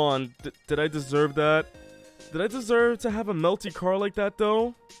all gone. Did I deserve that? Did I deserve to have a melty car like that,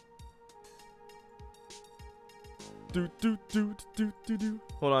 though?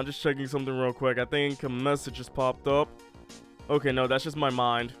 Hold on, just checking something real quick. I think a message just popped up. Okay, no, that's just my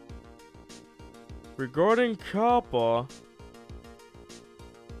mind. Regarding Kappa,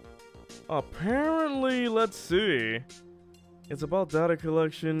 apparently, let's see. It's about data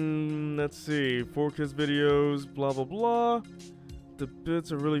collection. Let's see. 4Kids videos, blah, blah, blah. The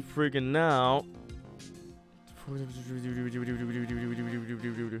bits are really freaking out.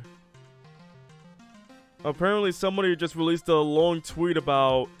 Apparently, somebody just released a long tweet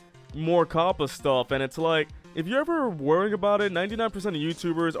about more Kappa stuff, and it's like, if you're ever worrying about it, 99% of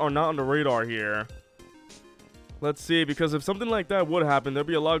YouTubers are not on the radar here. Let's see, because if something like that would happen, there'd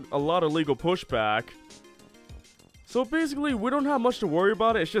be a lot of legal pushback. So basically, we don't have much to worry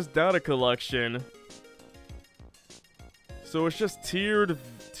about it, it's just data collection. So it's just tiered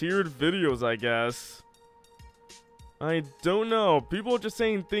videos, I guess. I don't know, people are just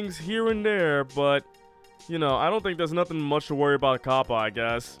saying things here and there, but, you know, I don't think there's nothing much to worry about Kappa, I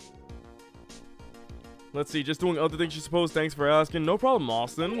guess. Let's see, just doing other things you suppose, thanks for asking. No problem,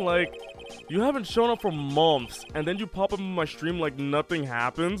 Austin. Like, you haven't shown up for months, and then you pop up in my stream like nothing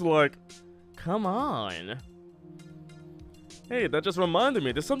happens? Like, come on. Hey, that just reminded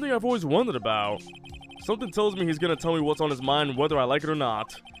me, there's something I've always wondered about. Something tells me he's gonna tell me what's on his mind, whether I like it or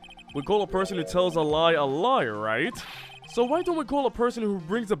not. We call a person who tells a lie a liar, right? So why don't we call a person who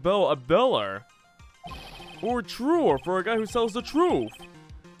rings a bell a beller? Or truer for a guy who tells the truth?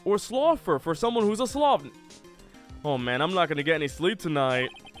 Or sloffer for someone who's a sloth. Oh man, I'm not gonna get any sleep tonight.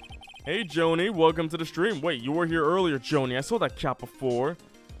 Hey Joni, welcome to the stream. Wait, you were here earlier, Joni. I saw that cap before.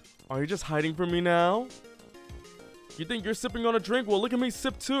 Are you just hiding from me now? You think you're sipping on a drink? Well, look at me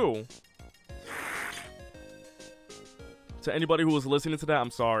sip too. To anybody who was listening to that,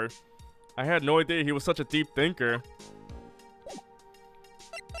 I'm sorry. I had no idea he was such a deep thinker.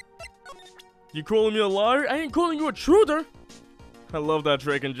 You calling me a liar? I ain't calling you a truther. I love that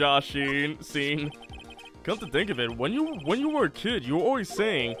Drake and Josh scene. Come to think of it, when you were a kid, you were always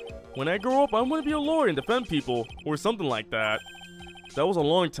saying, when I grow up, I want to be a lawyer and defend people, or something like that. That was a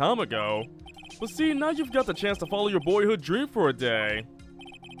long time ago. But see, now you've got the chance to follow your boyhood dream for a day.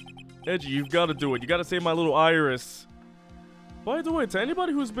 Edgy, you've got to do it. You got to save my little Iris. By the way, to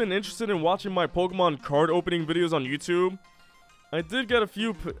anybody who's been interested in watching my Pokemon card opening videos on YouTube, I did get a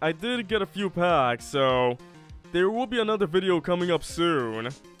few packs, so there will be another video coming up soon.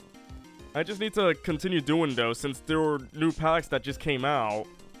 I just need to continue doing those since there were new packs that just came out.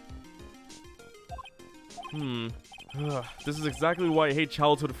 This is exactly why I hate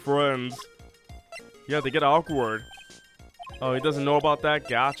childhood friends. Yeah, they get awkward. Oh, he doesn't know about that?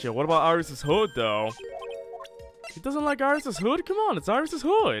 Gotcha. What about Iris's hood, though? He doesn't like Iris's hood? Come on, it's Iris's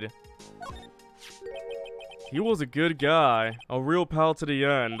hood. He was a good guy. A real pal to the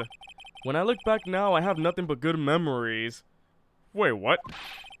end. When I look back now, I have nothing but good memories. Wait, what?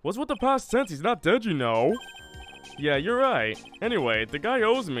 What's with the past tense? He's not dead, you know. Yeah, you're right. Anyway, the guy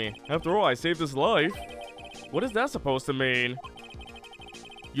owes me. After all, I saved his life. What is that supposed to mean?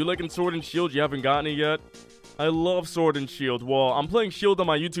 You liking Sword and Shield? You haven't gotten it yet? I love Sword and Shield. Well, I'm playing Shield on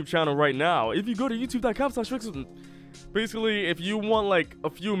my YouTube channel right now. If you go to youtube.com/Rickson, basically, if you want like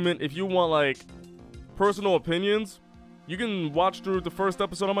personal opinions, you can watch through the first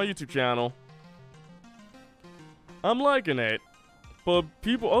episode on my YouTube channel. I'm liking it. But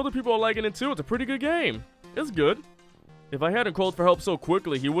other people are liking it too. It's a pretty good game. It's good. If I hadn't called for help so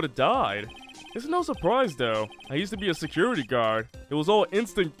quickly, he would have died. It's no surprise though. I used to be a security guard. It was all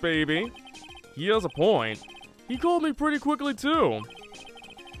instinct, baby. He has a point. He called me pretty quickly too.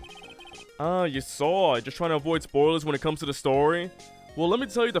 Ah, you saw it. Just trying to avoid spoilers when it comes to the story. Well, let me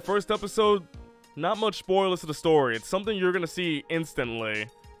tell you, the first episode, not much spoilers to the story. It's something you're gonna see instantly.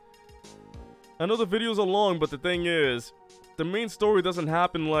 I know the videos are long, but the thing is, the main story doesn't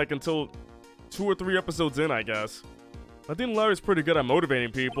happen like until 2 or 3 episodes in, I guess. I think Larry's pretty good at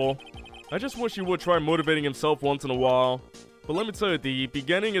motivating people. I just wish he would try motivating himself once in a while. But let me tell you, the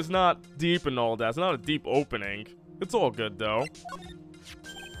beginning is not deep and all that. It's not a deep opening. It's all good though.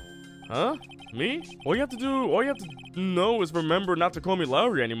 Huh? Me? All you have to know is remember not to call me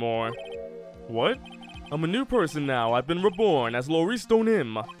Larry anymore. What? I'm a new person now. I've been reborn as Maurice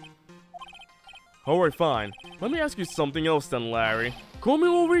Donim. Alright, fine. Let me ask you something else then, Larry. Call me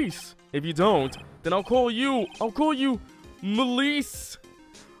Maurice. If you don't, then I'll call you Melise.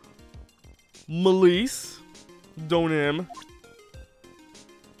 Melise Donim.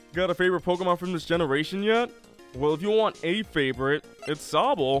 Got a favorite Pokemon from this generation yet? Well, if you want a favorite, it's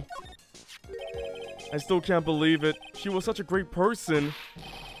Sobble. I still can't believe it. She was such a great person.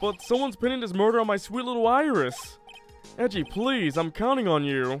 But someone's pinning this murder on my sweet little Iris. Edgy, please, I'm counting on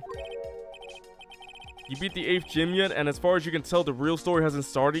you. You beat the 8th gym yet? And as far as you can tell, the real story hasn't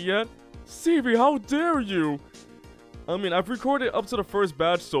started yet? Stevie, how dare you? I mean, I've recorded up to the first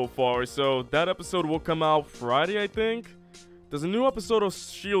batch so far, so that episode will come out Friday, I think? There's a new episode of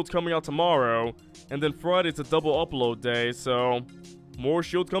Shield coming out tomorrow, and then Friday's a double upload day, so more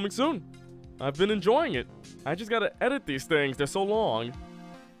Shield coming soon. I've been enjoying it. I just gotta edit these things, they're so long.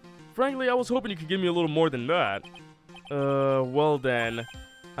 Frankly, I was hoping you could give me a little more than that. Well then.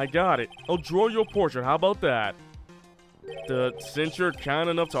 I got it. I'll draw your portrait, how about that? Since you're kind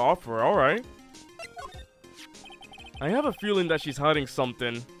enough to offer, alright. I have a feeling that she's hiding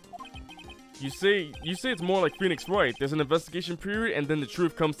something. You say it's more like Phoenix Wright. There's an investigation period and then the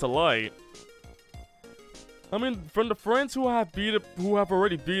truth comes to light. I mean, from the friends who have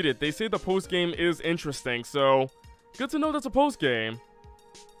already beat it, they say the post-game is interesting, so good to know that's a post-game.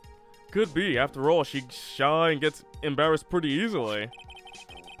 Could be, after all, she's shy and gets embarrassed pretty easily.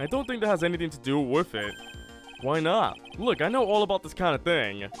 I don't think that has anything to do with it. Why not? Look, I know all about this kind of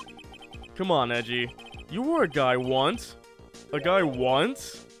thing. Come on, Edgy. You were a guy once. A guy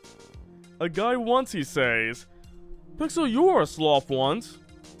once? A guy once, he says. Pixel, you were a sloth once.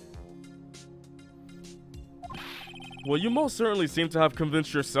 Well, you most certainly seem to have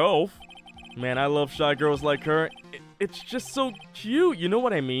convinced yourself. Man, I love shy girls like her. It's just so cute, you know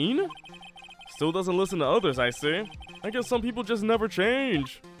what I mean? Still doesn't listen to others, I see. I guess some people just never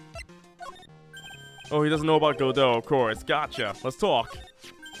change. Oh, he doesn't know about Godot, of course. Gotcha. Let's talk.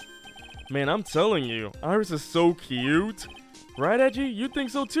 Man, I'm telling you, Iris is so cute. Right, Edgy? You think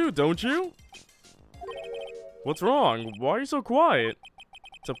so too, don't you? What's wrong? Why are you so quiet?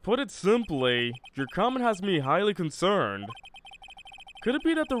 To put it simply, your comment has me highly concerned. Could it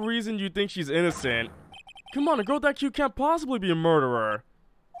be that the reason you think she's innocent? Come on, a girl that cute can't possibly be a murderer.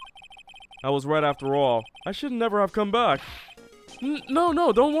 I was right after all. I should never have come back.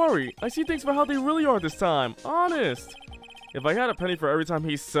 No, don't worry. I see things for how they really are this time. Honest. If I had a penny for every time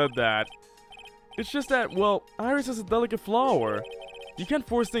he said that. It's just that, well, Iris is a delicate flower. You can't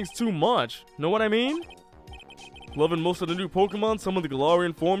force things too much. Know what I mean? Loving most of the new Pokemon, some of the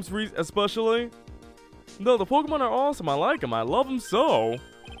Galarian forms especially. No, the Pokemon are awesome. I like them. I love them so.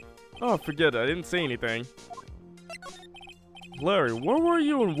 Oh, forget it. I didn't say anything. Larry, where were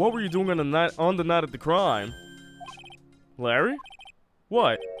you and what were you doing on the night of the crime? Larry?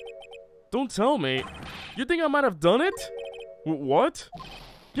 What? Don't tell me. You think I might have done it? What?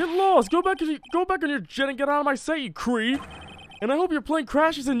 Get lost. Go back on your jet and get out of my sight, you creep. And I hope your plane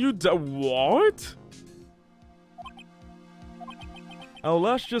crashes and you die. What? I'll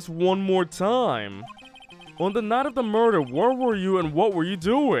ask just one more time. On the night of the murder, where were you and what were you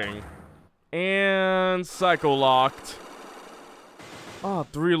doing? And psycho-locked. Ah,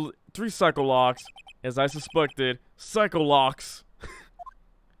 three psycho-locks. As I suspected, psycho-locks.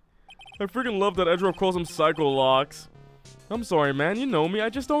 I freaking love that Edgeworth calls them psycho-locks. I'm sorry, man, you know me, I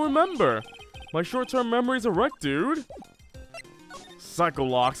just don't remember. My short-term memory's a wreck, dude.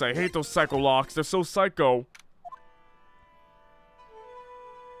 Psycho-locks, I hate those psycho-locks, they're so psycho.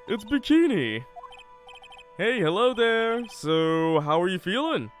 It's Bikini. Hey, hello there. So, how are you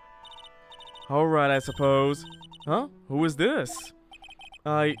feeling? Alright, I suppose. Huh? Who is this?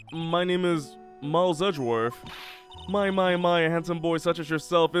 My name is Miles Edgeworth. My, a handsome boy such as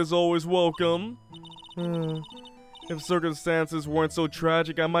yourself is always welcome. If circumstances weren't so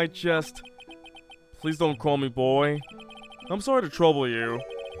tragic, I might just... Please don't call me boy. I'm sorry to trouble you.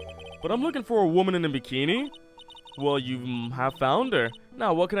 But I'm looking for a woman in a bikini. Well, you have found her.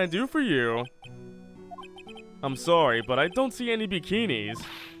 Now, what can I do for you? I'm sorry, but I don't see any bikinis.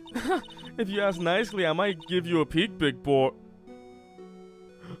 If you ask nicely, I might give you a peek, big boy.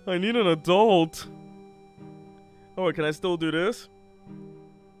 I need an adult. Oh, wait, can I still do this?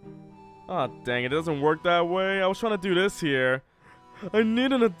 Ah, oh, dang, it doesn't work that way. I was trying to do this here. I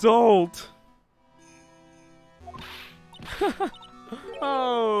need an adult.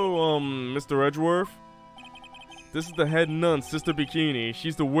 Oh, Mr. Edgeworth. This is the head nun, Sister Bikini.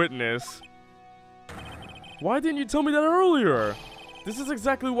 She's the witness. Why didn't you tell me that earlier? This is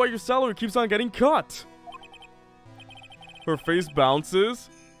exactly why your salary keeps on getting cut. Her face bounces.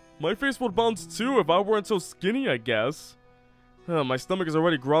 My face would bounce too if I weren't so skinny, I guess. My stomach is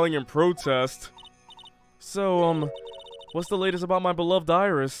already growling in protest. So, what's the latest about my beloved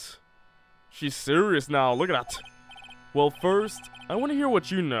Iris? She's serious now, look at that. Well, first, I want to hear what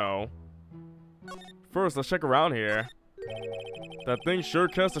you know. First, let's check around here. That thing sure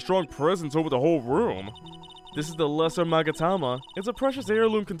casts a strong presence over the whole room. This is the Lesser Magatama. It's a precious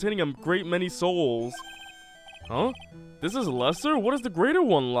heirloom containing a great many souls. Huh? This is lesser? What is the greater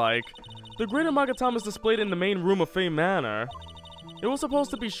one like? The greater Magatama is displayed in the main room of Fame Manor. It was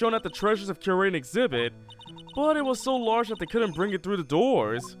supposed to be shown at the Treasures of Curating exhibit, but it was so large that they couldn't bring it through the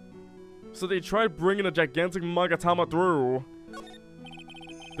doors. So they tried bringing a gigantic Magatama through.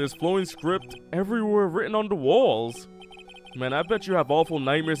 There's flowing script everywhere written on the walls. Man, I bet you have awful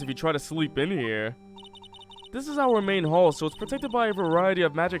nightmares if you try to sleep in here. This is our main hall, so it's protected by a variety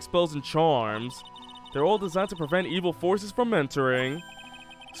of magic spells and charms. They're all designed to prevent evil forces from entering.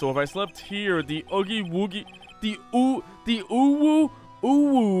 So if I slept here, the oogie woogie, the ooh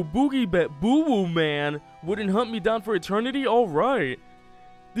woo boogie boo woo man wouldn't hunt me down for eternity. All right,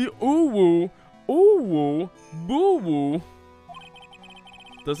 the ooh woo boo woo.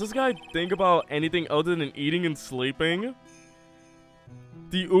 Does this guy think about anything other than eating and sleeping?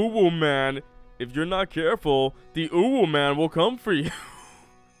 The ooh woo man. If you're not careful, the ooh man will come for you.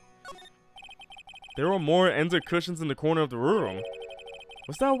 There are more ends of cushions in the corner of the room.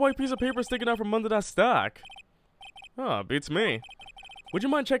 What's that white piece of paper sticking out from under that stack? Huh, beats me. Would you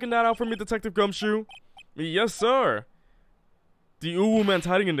mind checking that out for me, Detective Gumshoe? Yes, sir. The ooh man's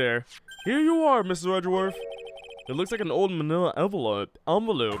hiding in there. Here you are, Mrs. Edgeworth. It looks like an old manila envelope.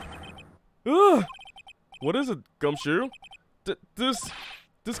 Ugh! What is it, Gumshoe?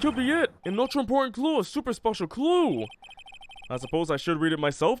 This could be it. An ultra important clue, a super special clue. I suppose I should read it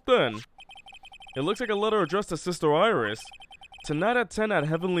myself then. It looks like a letter addressed to Sister Iris. Tonight at 10 at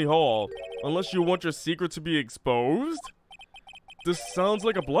Heavenly Hall. Unless you want your secret to be exposed? This sounds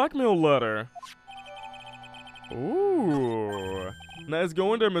like a blackmail letter. Ooh. Nice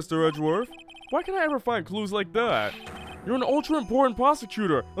going there, Mr. Edgeworth. Why can't I ever find clues like that? You're an ultra important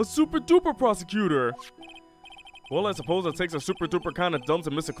prosecutor. A super duper prosecutor. Well, I suppose it takes a super duper kind of dumb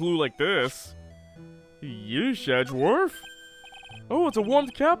to miss a clue like this. Yeesh, Edgeworth. Oh, it's a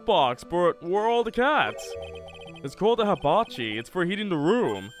warmed cat box, but where are all the cats? It's called a hibachi. It's for heating the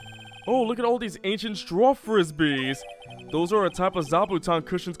room. Oh, look at all these ancient straw frisbees. Those are a type of zabuton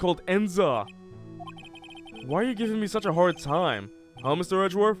cushions called Enza. Why are you giving me such a hard time? Huh, Mr.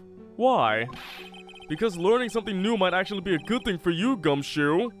 Edgeworth? Why? Because learning something new might actually be a good thing for you,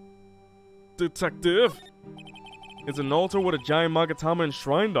 Gumshoe. Detective. It's an altar with a giant Magatama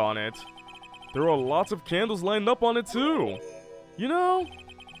enshrined on it. There are lots of candles lined up on it too. You know,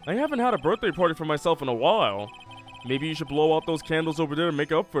 I haven't had a birthday party for myself in a while. Maybe you should blow out those candles over there to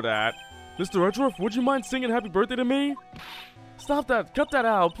make up for that. Mr. Edgeworth, would you mind singing happy birthday to me? Stop that, cut that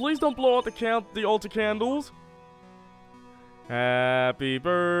out. Please don't blow out the altar candles. Happy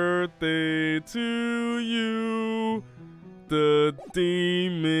birthday to you. The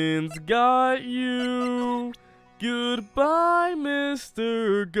demons got you. Goodbye,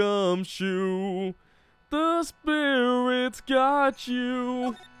 Mr. Gumshoe. The spirits got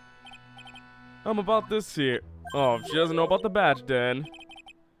you. I'm about this here. Oh, she doesn't know about the badge then.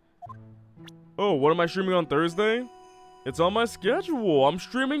 Oh, what am I streaming on Thursday? It's on my schedule. I'm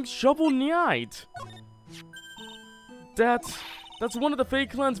streaming Shovel Knight. That's one of the Fate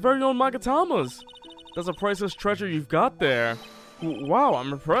Clan's very own Magatamas. That's a priceless treasure you've got there. Wow,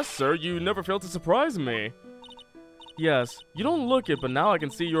 I'm impressed, sir. You never fail to surprise me. Yes, you don't look it, but now I can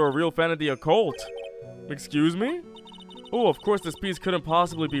see you're a real fan of the occult. Excuse me? Oh, of course this piece couldn't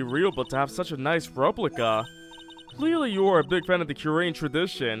possibly be real, but to have such a nice replica. Clearly you are a big fan of the Curain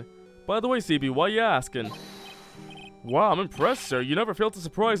tradition. By the way, CB, why are you asking? Wow, I'm impressed, sir. You never fail to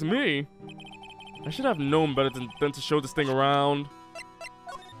surprise me. I should have known better than to show this thing around.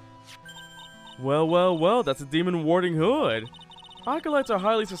 Well, that's a demon warding hood. Acolytes are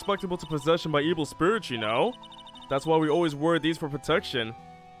highly susceptible to possession by evil spirits, you know. That's why we always wear these for protection.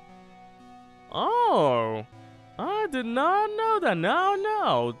 Oh, I did not know that. Now I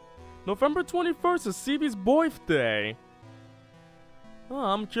know. November 21st is CB's birthday. Oh,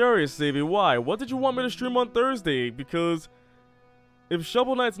 I'm curious, CB, why? What did you want me to stream on Thursday? Because if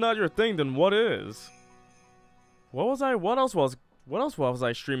Shovel Knight's not your thing, then what is? What else was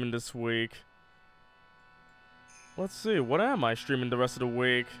I streaming this week? Let's see, what am I streaming the rest of the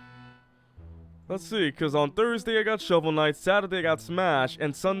week? Let's see, because on Thursday I got Shovel Knight, Saturday I got Smash,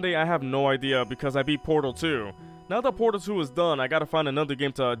 and Sunday I have no idea because I beat Portal 2. Now that Portal 2 is done, I gotta find another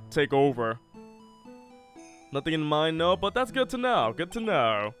game to take over. Nothing in mind, no, but that's good to know, good to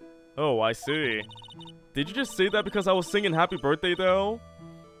know. Oh, I see. Did you just say that because I was singing happy birthday though?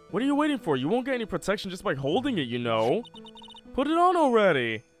 What are you waiting for? You won't get any protection just by holding it, you know. Put it on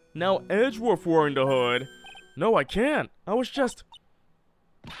already. Now Edgeworth wearing the hood. No, I can't. I was just...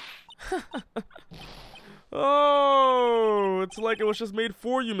 Oh, it's like it was just made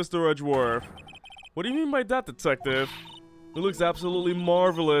for you, Mr. Edgeworth. What do you mean by that, detective? It looks absolutely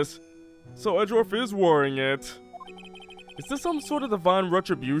marvelous. So Edgeworth is wearing it. Is this some sort of divine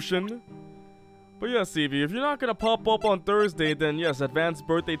retribution? But yes, Evie, if you're not gonna pop up on Thursday, then yes, advanced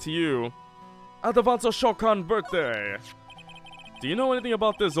birthday to you. Advance Shokan birthday! Do you know anything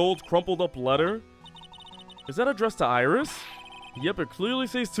about this old crumpled up letter? Is that addressed to Iris? Yep, it clearly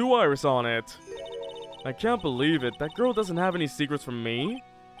says to Iris on it. I can't believe it. That girl doesn't have any secrets from me?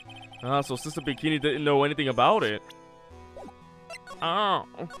 Ah, so Sister Bikini didn't know anything about it. Oh.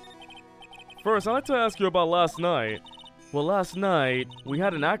 First, I'd like to ask you about last night. Well, last night, we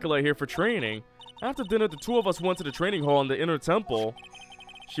had an acolyte here for training. After dinner, the two of us went to the training hall in the inner temple.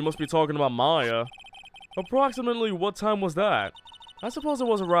 She must be talking about Maya. Approximately what time was that? I suppose it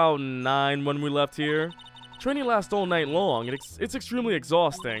was around 9 when we left here. Training lasts all night long, and it's extremely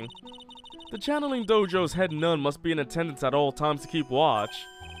exhausting. The channeling dojo's head nun must be in attendance at all times to keep watch.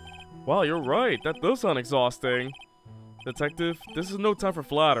 Wow, you're right, that does sound exhausting. Detective, this is no time for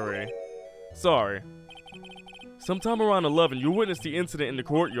flattery. Sorry. Sometime around 11, you witnessed the incident in the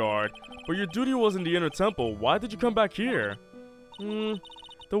courtyard, but your duty was in the inner temple. Why did you come back here? The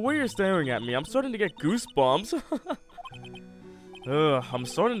way you're staring at me, I'm starting to get goosebumps. I'm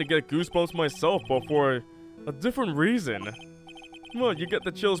starting to get goosebumps myself, but for a different reason. Well, you get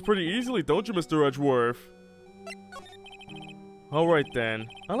the chills pretty easily, don't you, Mr. Edgeworth? Alright then.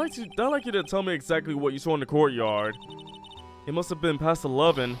 I'd like you to tell me exactly what you saw in the courtyard. It must have been past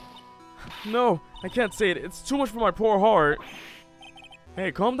 11. No, I can't say it. It's too much for my poor heart.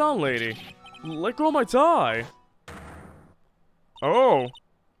 Hey, calm down, lady. Let go of my tie. Oh.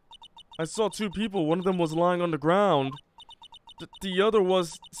 I saw two people. One of them was lying on the ground. The other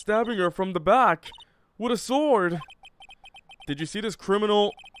was stabbing her from the back with a sword. Did you see this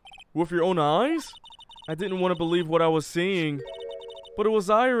criminal with your own eyes? I didn't want to believe what I was seeing, but it was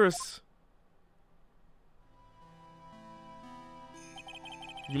Iris.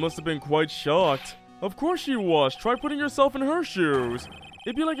 You must have been quite shocked. Of course she was. Try putting yourself in her shoes.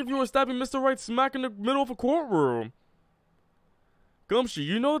 It'd be like if you were stabbing Mr. Wright smack in the middle of a courtroom. Gumshoe,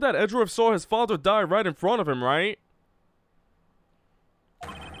 you know that Edgeworth saw his father die right in front of him, right?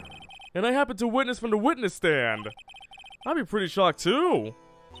 And I happened to witness from the witness stand. I'd be pretty shocked too.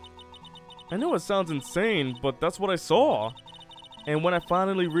 I know it sounds insane, but that's what I saw. And when I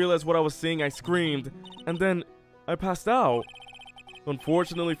finally realized what I was seeing, I screamed, and then I passed out.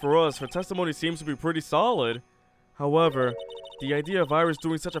 Unfortunately for us, her testimony seems to be pretty solid. However, the idea of Iris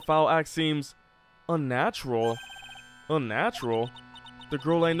doing such a foul act seems unnatural. Unnatural? The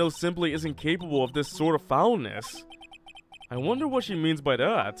girl I know simply isn't capable of this sort of foulness. I wonder what she means by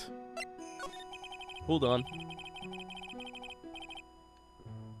that. Hold on.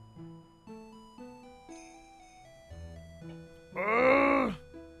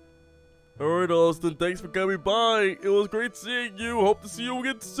 Alright, Austin, thanks for coming by. It was great seeing you. Hope to see you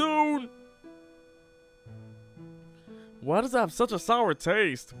again soon. Why does it have such a sour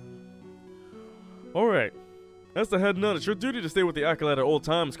taste? Alright. As the head nun, it's your duty to stay with the acolyte at all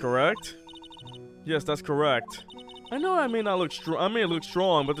times, correct? Yes, that's correct. I know I may look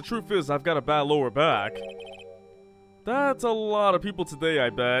strong, but the truth is I've got a bad lower back. That's a lot of people today, I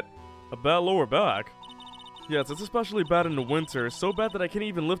bet. A bad lower back. Yes, it's especially bad in the winter. So bad that I can't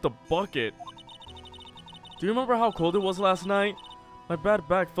even lift a bucket. Do you remember how cold it was last night? My bad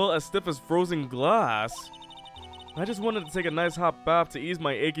back felt as stiff as frozen glass. I just wanted to take a nice hot bath to ease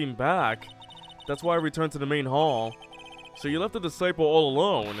my aching back. That's why I returned to the main hall. So you left the disciple all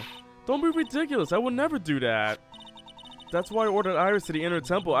alone. Don't be ridiculous, I would never do that. That's why I ordered Iris to the inner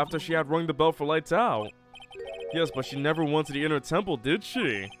temple after she had rung the bell for lights out. Yes, but she never went to the inner temple, did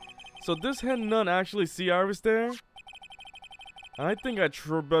she? So this head nun actually see Iris there? I think I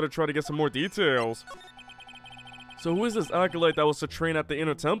better try to get some more details. So who is this acolyte that was to train at the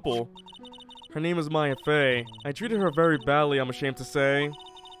inner temple? Her name is Maya Fey. I treated her very badly, I'm ashamed to say.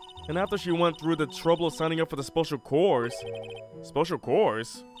 And after she went through the trouble of signing up for the special course. Special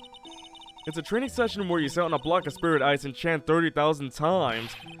course? It's a training session where you sit on a block of spirit ice and chant 30,000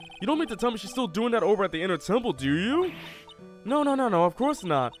 times. You don't mean to tell me she's still doing that over at the inner temple, do you? No, of course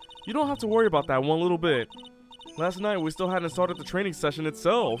not. You don't have to worry about that one little bit. Last night we still hadn't started the training session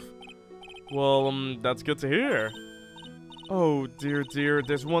itself. Well, that's good to hear. Oh, dear,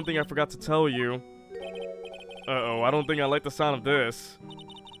 there's one thing I forgot to tell you. Uh-oh, I don't think I like the sound of this.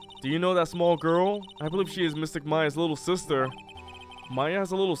 Do you know that small girl? I believe she is Mystic Maya's little sister. Maya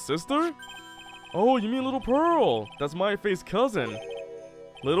has a little sister? Oh, you mean Little Pearl? That's Maya Fey's cousin.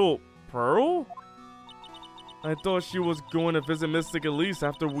 Little Pearl? I thought she was going to visit Mystic Elise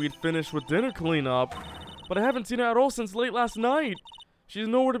after we'd finished with dinner cleanup. But I haven't seen her at all since late last night. She's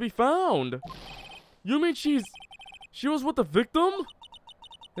nowhere to be found. You mean she was with the victim?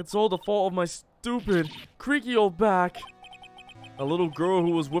 It's all the fault of my stupid, creaky old back. A little girl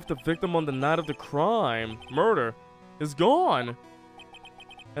who was with the victim on the night of the murder, is gone.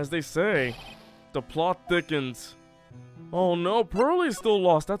 As they say, the plot thickens. Oh no, Pearlie's still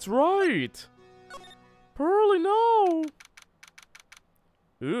lost, that's right. Pearlie, no.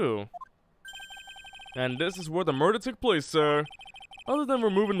 Ooh. And this is where the murder took place, sir. Other than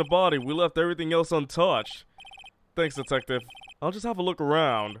removing the body, we left everything else untouched. Thanks, detective. I'll just have a look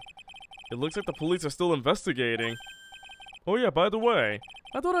around. It looks like the police are still investigating. Oh yeah, by the way,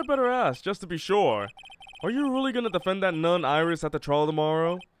 I thought I'd better ask, just to be sure. Are you really gonna defend that nun Iris at the trial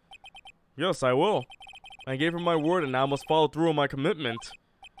tomorrow? Yes, I will. I gave her my word and now I must follow through on my commitment.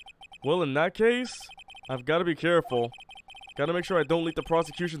 Well, in that case, I've gotta be careful. Gotta make sure I don't leak the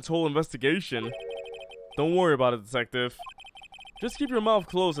prosecution's whole investigation. Don't worry about it, detective. Just keep your mouth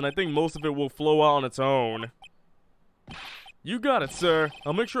closed and I think most of it will flow out on its own. You got it, sir.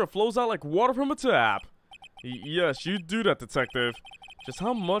 I'll make sure it flows out like water from a tap. Yes, you do that, detective. Just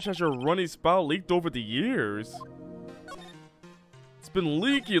how much has your runny spout leaked over the years? It's been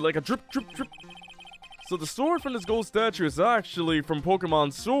leaky like a drip, drip, drip. So the sword from this gold statue is actually from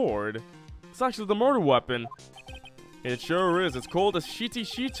Pokemon Sword. It's actually the murder weapon. It sure is. It's called a Shiti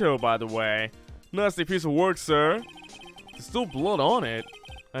Shito, by the way. Nasty piece of work, sir. There's still blood on it.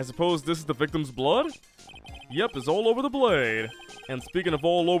 I suppose this is the victim's blood? Yep, it's all over the blade. And speaking of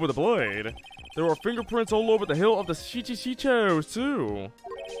all over the blade, there are fingerprints all over the hilt of the Shiti Shitos, too.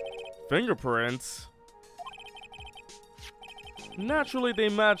 Fingerprints? Naturally, they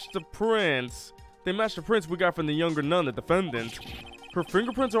match the prints. They match the prints we got from the younger nun, the defendant. Her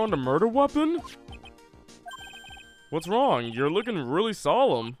fingerprints are on the murder weapon? What's wrong? You're looking really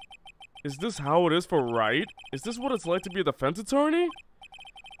solemn. Is this how it is for Wright? Is this what it's like to be a defense attorney?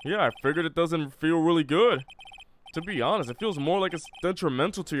 Yeah, I figured it doesn't feel really good. To be honest, it feels more like it's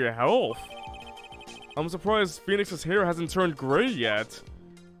detrimental to your health. I'm surprised Phoenix's hair hasn't turned gray yet.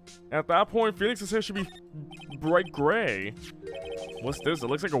 At that point, Phoenix's hair should be bright gray. What's this? It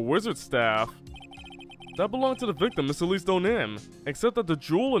looks like a wizard staff. That belonged to the victim, Mr. Lee Stone-im, except that the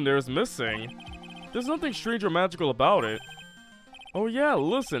jewel in there is missing. There's nothing strange or magical about it. Oh yeah,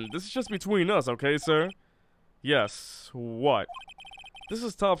 listen, this is just between us, okay, sir? Yes, what? This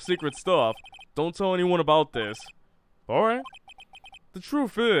is top secret stuff. Don't tell anyone about this. Alright. The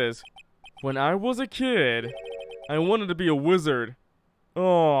truth is, when I was a kid, I wanted to be a wizard.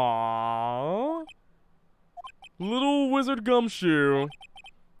 Aww. Little wizard Gumshoe.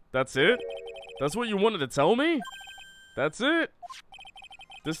 That's it? That's what you wanted to tell me? That's it?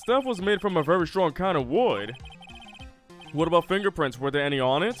 This stuff was made from a very strong kind of wood. What about fingerprints? Were there any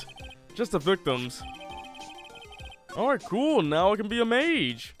on it? Just the victims. Alright, cool. Now I can be a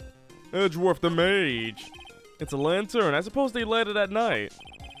mage. Edgeworth the mage. It's a lantern. I suppose they light it at night.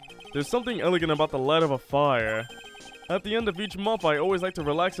 There's something elegant about the light of a fire. At the end of each month, I always like to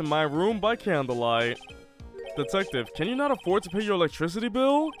relax in my room by candlelight. Detective, can you not afford to pay your electricity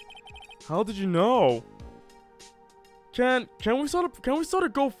bill? How did you know? Can we start a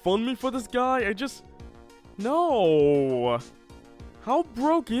GoFundMe for this guy? No. How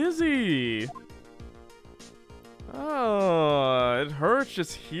broke is he? It hurts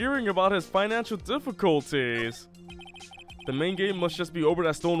just hearing about his financial difficulties. The main gate must just be over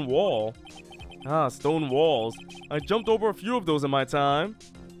that stone wall. Stone walls. I jumped over a few of those in my time.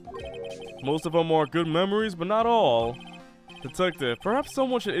 Most of them are good memories, but not all. Detective, perhaps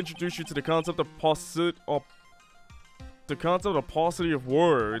someone should introduce you to the concept of paucity of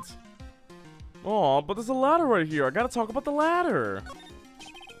words. Aw, but there's a ladder right here. I gotta talk about the ladder.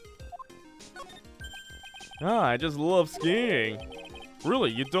 I just love skiing. Really,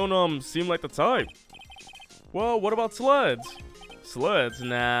 you don't seem like the type. Well, what about sleds? Sleds?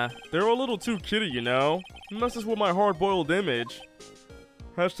 Nah, they're a little too kiddie, you know. It messes with my hard-boiled image.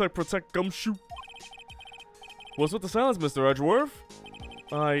 Hashtag protect Gumshoe. What's with the silence, Mr. Edgeworth?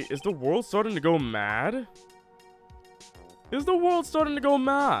 Is the world starting to go mad? Is the world starting to go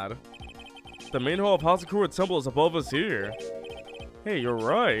mad? The main hall of Hazakura Temple is above us here. Hey, you're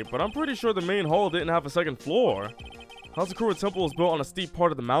right, but I'm pretty sure the main hall didn't have a second floor. Hazakura Temple is built on a steep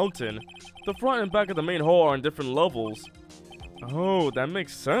part of the mountain. The front and back of the main hall are in different levels. Oh, that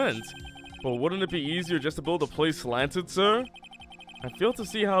makes sense. But wouldn't it be easier just to build a place slanted, sir? I fail to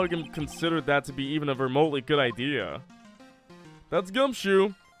see how we can consider that to be even a remotely good idea. That's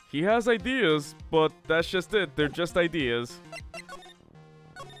Gumshoe. He has ideas, but that's just it. They're just ideas.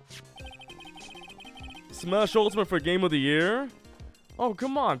 Smash Ultimate for Game of the Year? Oh,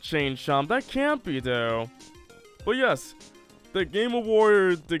 come on, Chain Chomp. That can't be, though. But yes, the Game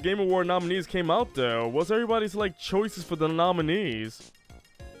Award nominees came out, though. What's everybody's, choices for the nominees?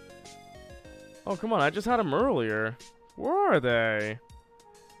 Oh, come on. I just had them earlier. Where are they?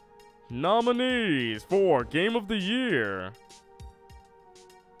 Nominees for Game of the Year.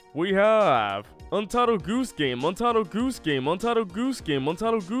 We have Untitled Goose Game, Untitled Goose Game, Untitled Goose Game,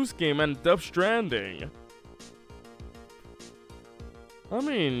 Untitled Goose Game, and Death Stranding. I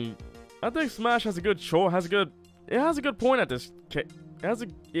mean, I think Smash has a good it has a good point at this. It has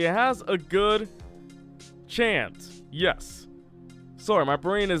a good chance. Yes. Sorry, my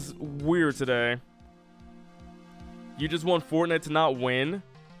brain is weird today. You just want Fortnite to not win?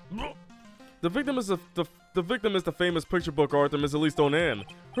 The victim is the famous picture book author, Ms. Elise Stone-im.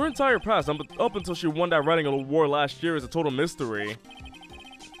 Her entire past, up until she won that writing award last year, is a total mystery.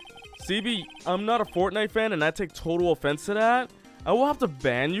 CB, I'm not a Fortnite fan, and I take total offense to that. I will have to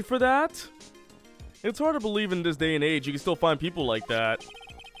ban you for that. It's hard to believe in this day and age you can still find people like that.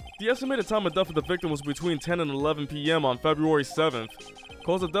 The estimated time of death of the victim was between 10 and 11 p.m. on February 7th.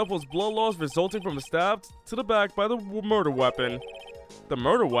 Cause of death was blood loss resulting from a stab to the back by the murder weapon. The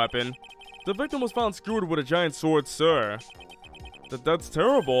murder weapon? The victim was found skewered with a giant sword, sir. That's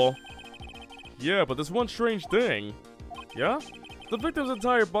terrible. Yeah, but there's one strange thing. Yeah? The victim's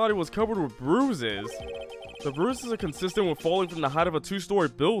entire body was covered with bruises. The bruises are consistent with falling from the height of a 2-story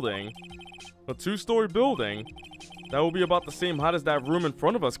building. A 2-story building? That will be about the same height as that room in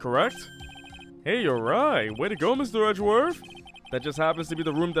front of us, correct? Hey, you're right. Way to go, Mr. Edgeworth. That just happens to be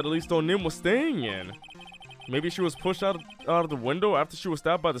the room that Elise Stone-im was staying in. Maybe she was pushed out of the window after she was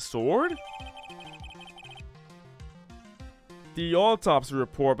stabbed by the sword? The autopsy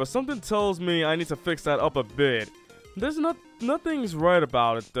report, but something tells me I need to fix that up a bit. There's nothing's right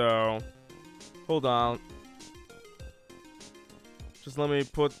about it, though. Hold on. Just let me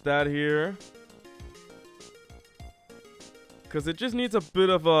put that here. Because it just needs a bit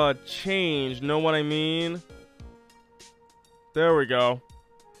of a change, know what I mean? There we go.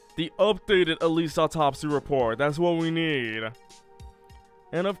 The updated Elise autopsy report, that's what we need.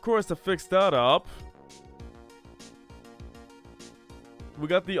 And of course, to fix that up, we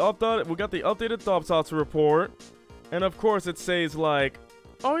got the updated autopsy report. And of course, it says like,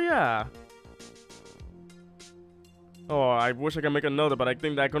 oh yeah. Oh, I wish I could make another, but I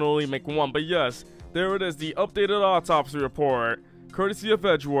think that I can only make one. But yes, there it is, the updated autopsy report, courtesy of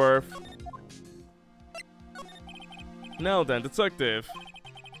Edgeworth. Now then, detective,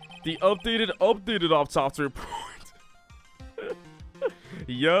 the updated autopsy report.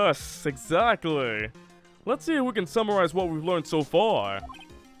 Yes, exactly. Let's see if we can summarize what we've learned so far.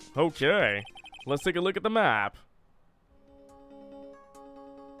 Okay, let's take a look at the map.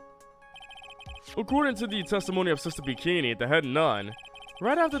 According to the testimony of Sister Bikini, the head nun,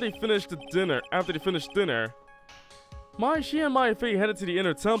 right after they finished dinner, she and Maya Fey headed to the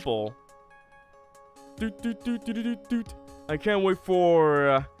inner temple. I can't wait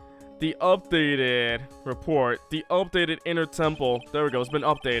for the updated report. The updated inner temple. There we go, it's been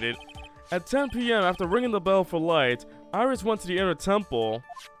updated. At 10 p.m. after ringing the bell for light, Iris went to the inner temple.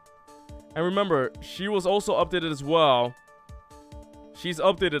 And remember, she was also updated as well. She's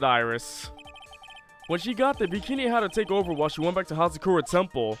updated Iris. When she got there, Bikini had to take over while she went back to Hazakura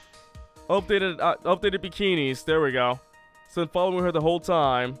Temple. Updated bikinis. There we go. It's been following her the whole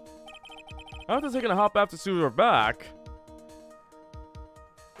time. After taking a hot bath to soothe her back.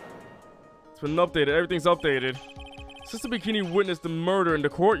 It's been updated. Everything's updated. Sister Bikini witnessed the murder in the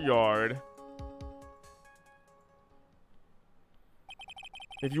courtyard.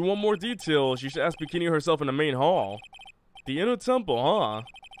 If you want more details, you should ask Bikini herself in the main hall. The inner temple, huh?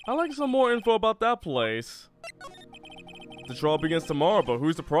 I'd like some more info about that place. The trial begins tomorrow, but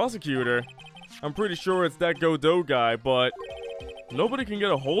who's the prosecutor? I'm pretty sure it's that Godot guy, but nobody can get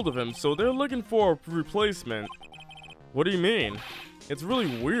a hold of him, so they're looking for a replacement. What do you mean? It's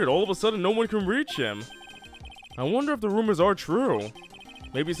really weird. All of a sudden, no one can reach him. I wonder if the rumors are true.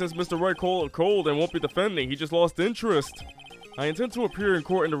 Maybe since Mr. Wright called cold and won't be defending, he just lost interest. I intend to appear in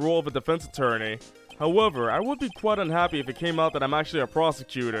court in the role of a defense attorney. However, I would be quite unhappy if it came out that I'm actually a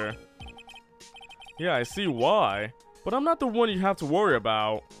prosecutor. Yeah, I see why. But I'm not the one you have to worry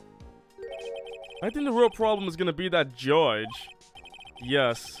about. I think the real problem is gonna be that judge.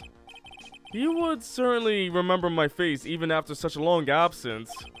 Yes. He would certainly remember my face even after such a long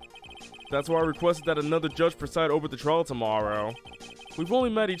absence. That's why I requested that another judge preside over the trial tomorrow. We've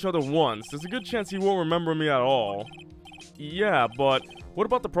only met each other once. There's a good chance he won't remember me at all. Yeah, but what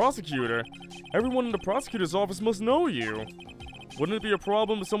about the prosecutor? Everyone in the prosecutor's office must know you. Wouldn't it be a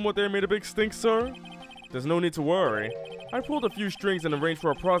problem if someone there made a big stink, sir? There's no need to worry. I pulled a few strings and arranged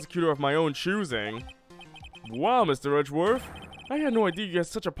for a prosecutor of my own choosing. Wow, Mr. Edgeworth. I had no idea you had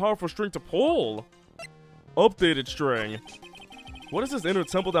such a powerful string to pull. Updated string. What is this inner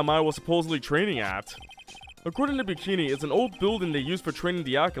temple that Maya was supposedly training at? According to Bikini, it's an old building they use for training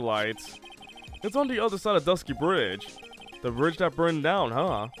the acolytes. It's on the other side of Dusky Bridge. The bridge that burned down,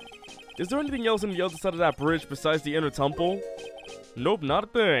 huh? Is there anything else on the other side of that bridge besides the inner temple? Nope, not a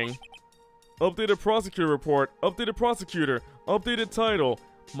thing. Updated prosecutor report, updated prosecutor, updated title,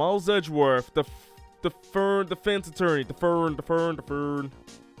 Miles Edgeworth, the defense attorney, the fern.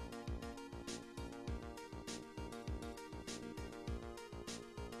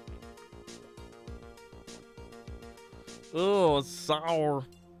 Oh, it's sour.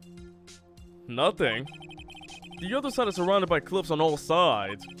 Nothing. The other side is surrounded by cliffs on all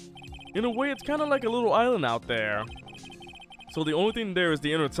sides. In a way, it's kind of like a little island out there. So the only thing there is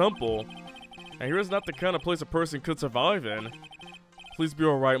the inner temple. And here is not the kind of place a person could survive in. Please be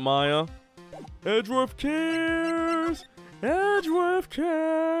alright, Maya. Edgeworth cares! Edgeworth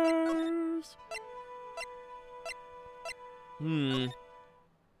cares! Oh,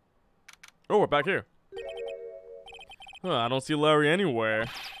 we're back here. Huh, I don't see Larry anywhere.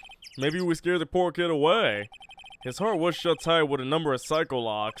 Maybe we scared the poor kid away. His heart was shut tight with a number of psycho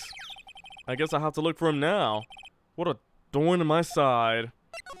locks. I guess I have to look for him now. What a thorn in my side.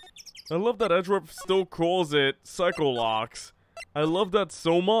 I love that Edgeworth still calls it psycho locks. I love that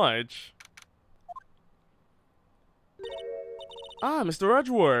so much. Ah, Mr.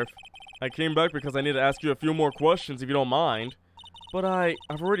 Edgeworth. I came back because I need to ask you a few more questions if you don't mind. But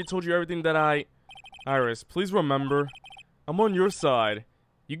I've already told you everything that Iris, please remember, I'm on your side.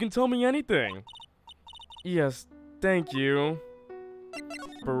 You can tell me anything. Yes, thank you.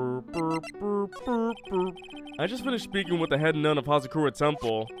 Burr, burr, burr, burr, burr. I just finished speaking with the head nun of Hazakura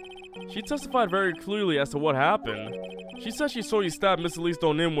Temple. She testified very clearly as to what happened. She said she saw you stab Miss Elise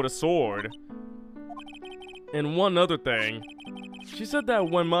Donin with a sword. And one other thing. She said that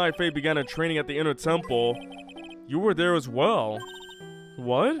when Mai Fei began her training at the Inner Temple, you were there as well.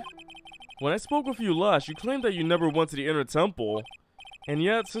 What? When I spoke with you last, you claimed that you never went to the Inner Temple. And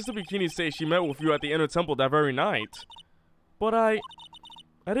yet, Sister Bikini says she met with you at the Inner Temple that very night. But I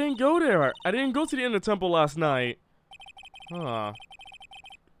didn't go there. I didn't go to the Inner Temple last night. Huh.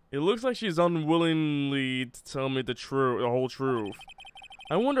 It looks like she's unwillingly to tell me the whole truth.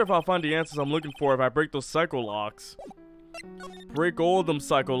 I wonder if I'll find the answers I'm looking for if I break those psycho locks. Break all of them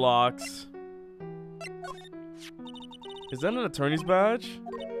psycho locks. Is that an attorney's badge?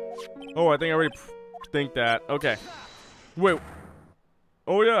 Oh, I think I already think that. Okay. Wait.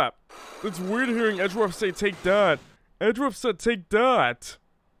 Oh yeah. It's weird hearing Edgeworth say take that. Edgeworth said take that.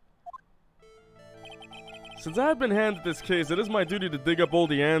 Since I have been handed this case, it is my duty to dig up all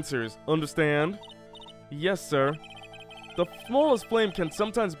the answers. Understand? Yes, sir. The smallest flame can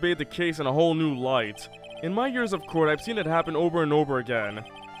sometimes bathe the case in a whole new light. In my years of court, I've seen it happen over and over again.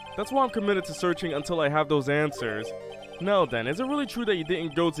 That's why I'm committed to searching until I have those answers. Now then, is it really true that you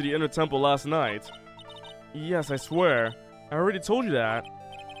didn't go to the Inner Temple last night? Yes, I swear. I already told you that.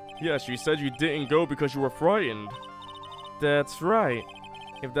 Yes, you said you didn't go because you were frightened. That's right.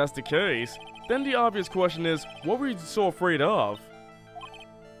 If that's the case, then the obvious question is, what were you so afraid of?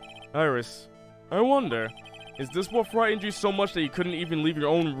 Iris, I wonder, is this what frightened you so much that you couldn't even leave your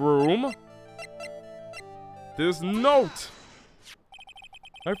own room? This note!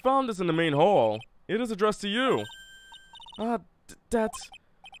 I found this in the main hall. It is addressed to you. That's...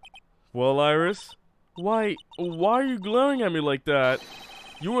 Well, Iris, why are you glaring at me like that?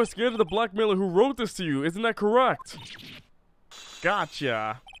 You were scared of the blackmailer who wrote this to you, isn't that correct?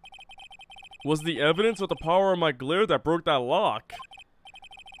 Gotcha. Was the evidence or the power of my glare that broke that lock?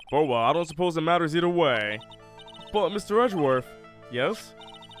 Oh well, I don't suppose it matters either way. But, Mr. Edgeworth, yes?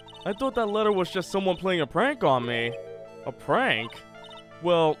 I thought that letter was just someone playing a prank on me. A prank?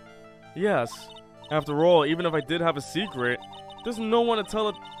 Well, yes. After all, even if I did have a secret, there's no one to tell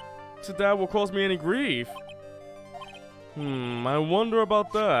it to that will cause me any grief. I wonder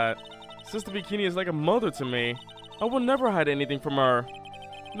about that. Sister Bikini is like a mother to me. I will never hide anything from her.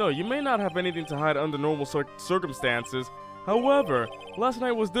 No, you may not have anything to hide under normal circumstances. However, last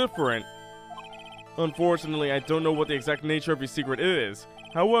night was different. Unfortunately, I don't know what the exact nature of your secret is.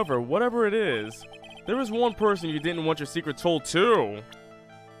 However, whatever it is, there is one person you didn't want your secret told to.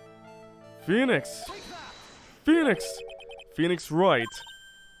 Phoenix. Phoenix Wright.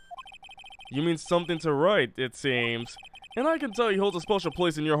 You mean something to Wright, it seems. And I can tell he holds a special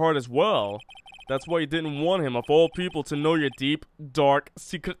place in your heart as well. That's why you didn't want him, of all people, to know your deep, dark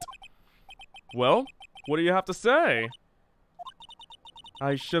secret. Well, what do you have to say?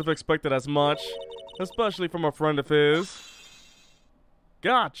 I should have expected as much, especially from a friend of his.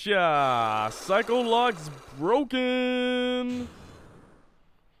 Gotcha! Psycho lock's broken!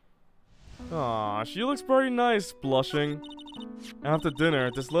 Aw, she looks very nice, blushing. After dinner,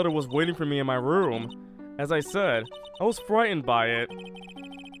 this letter was waiting for me in my room. As I said, I was frightened by it.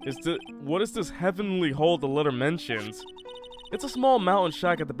 What is this heavenly hall the letter mentions? It's a small mountain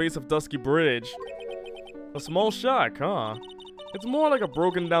shack at the base of Dusky Bridge. A small shack, huh? It's more like a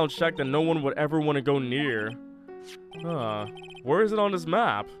broken down shack that no one would ever want to go near. Where is it on this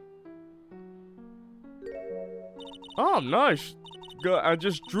map? Oh, nice. I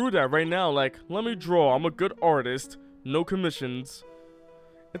just drew that right now, like, let me draw, I'm a good artist. No commissions.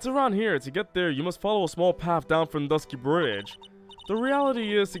 It's around here. To get there, you must follow a small path down from Dusky Bridge. The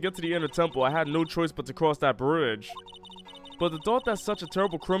reality is, to get to the Inner Temple, I had no choice but to cross that bridge. But the thought that such a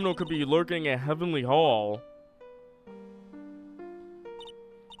terrible criminal could be lurking in Heavenly Hall.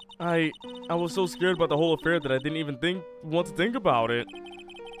 I was so scared about the whole affair that I didn't even want to think about it.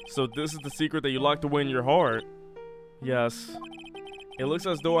 So this is the secret that you locked away in your heart. Yes. It looks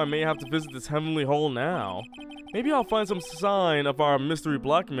as though I may have to visit this Heavenly Hall now. Maybe I'll find some sign of our mystery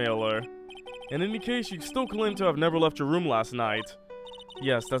blackmailer. In any case, you still claim to have never left your room last night.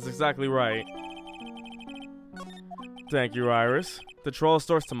 Yes, that's exactly right. Thank you, Iris. The trial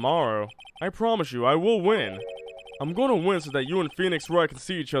starts tomorrow. I promise you, I will win. I'm gonna win so that you and Phoenix Wright can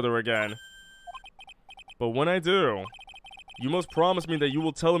see each other again. But when I do, you must promise me that you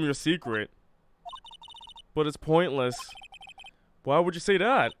will tell him your secret. But it's pointless. Why would you say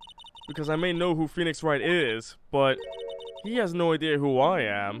that? Because I may know who Phoenix Wright is, but he has no idea who I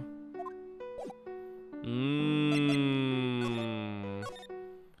am.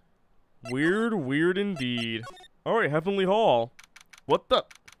 Weird indeed. Alright, Heavenly Hall. What the?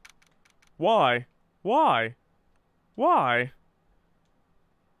 Why?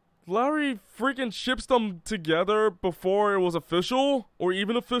 Larry freaking ships them together before it was official, or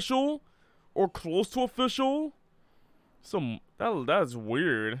even official, or close to official. That's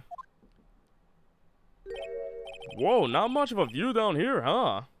weird. Whoa, not much of a view down here,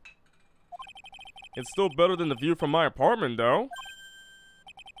 huh? It's still better than the view from my apartment, though.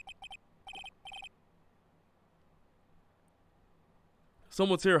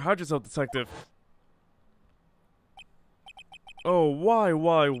 Someone's here. Hide yourself, detective. Oh, why?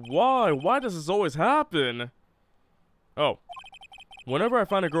 Why does this always happen? Oh. Whenever I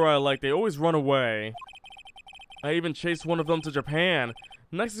find a girl I like, they always run away. I even chased one of them to Japan.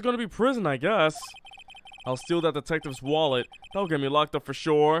 Next is gonna be prison, I guess. I'll steal that detective's wallet. That'll get me locked up for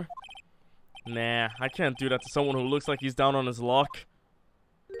sure. Nah, I can't do that to someone who looks like he's down on his luck.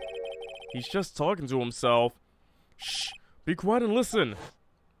 He's just talking to himself. Shh! Be quiet and listen.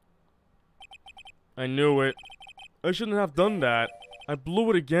 I knew it. I shouldn't have done that. I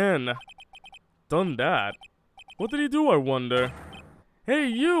blew it again. Done that? What did he do, I wonder? Hey,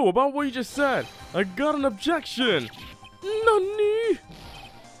 you! About what you just said! I got an objection! Nani?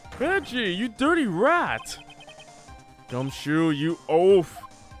 Reggie, you dirty rat! Gumshoe, you oaf!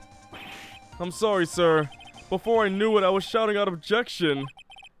 I'm sorry, sir. Before I knew it, I was shouting out objection.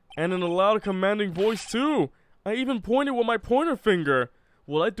 And in a loud, commanding voice, too. I even pointed with my pointer finger.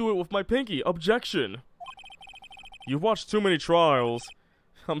 Well, I do it with my pinky. Objection. You've watched too many trials.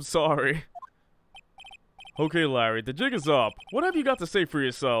 I'm sorry. Okay, Larry, the jig is up. What have you got to say for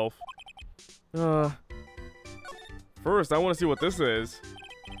yourself? First, I want to see what this is.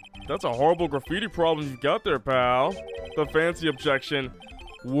 That's a horrible graffiti problem you've got there, pal. The fancy objection.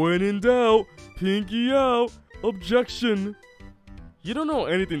 When in doubt, pinky out. Objection. You don't know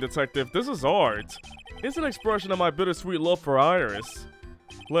anything, detective. This is art. It's an expression of my bittersweet love for Iris.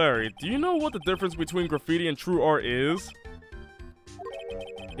 Larry, do you know what the difference between graffiti and true art is?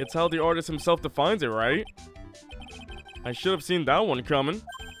 It's how the artist himself defines it, right? I should have seen that one coming.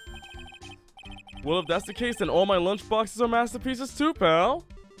 Well, if that's the case, then all my lunchboxes are masterpieces too, pal.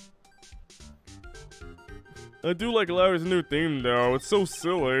 I do like Larry's new theme, though. It's so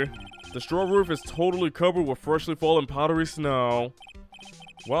silly. The straw roof is totally covered with freshly fallen powdery snow.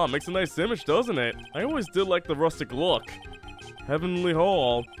 Wow, it makes a nice image, doesn't it? I always did like the rustic look. Heavenly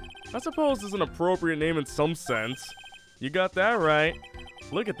Hall. I suppose is an appropriate name in some sense. You got that right.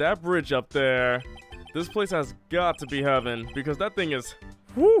 Look at that bridge up there. This place has got to be heaven, because that thing is...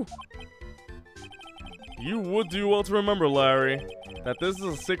 Whew! You would do well to remember, Larry, that this is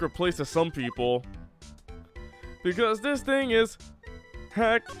a sacred place to some people. Because this thing is...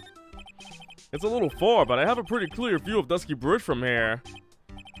 Heck... It's a little far, but I have a pretty clear view of Dusky Bridge from here.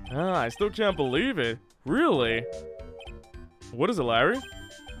 I still can't believe it. Really? What is it, Larry?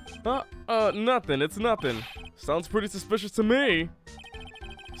 Nothing. It's nothing. Sounds pretty suspicious to me.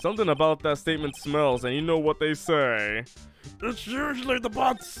 Something about that statement smells, and you know what they say. It's usually the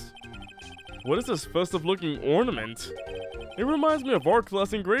butts. What is this festive-looking ornament? It reminds me of art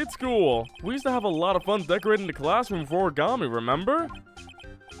class in grade school. We used to have a lot of fun decorating the classroom for origami, remember?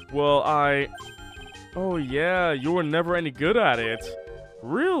 Well, Oh yeah, you were never any good at it.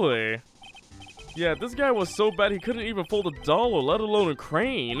 Really? Yeah, this guy was so bad he couldn't even fold a dollar, let alone a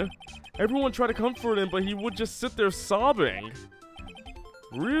crane. Everyone tried to comfort him, but he would just sit there sobbing.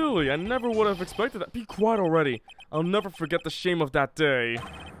 Really? I never would have expected that. Be quiet already. I'll never forget the shame of that day.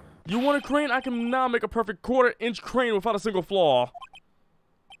 You want a crane? I can now make a perfect quarter-inch crane without a single flaw.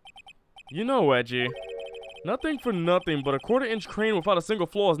 You know, Edgy. Nothing for nothing, but a quarter-inch crane without a single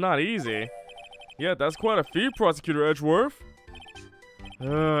flaw is not easy. Yeah, that's quite a feat, Prosecutor Edgeworth.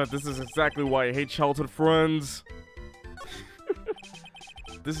 This is exactly why I hate childhood friends.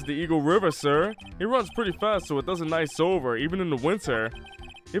 This is the Eagle River, sir. It runs pretty fast, so it doesn't ice over, even in the winter.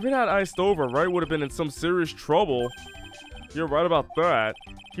 If it had iced over, Wright would have been in some serious trouble. You're right about that.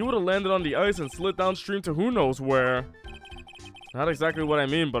 He would have landed on the ice and slid downstream to who knows where. Not exactly what I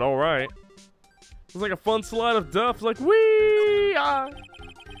mean, but alright. It's like a fun slide of death, like whee!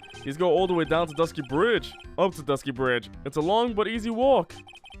 He's go all the way down to Dusky Bridge. Up to Dusky Bridge. It's a long but easy walk.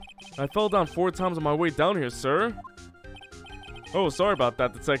 I fell down 4 times on my way down here, sir. Oh, sorry about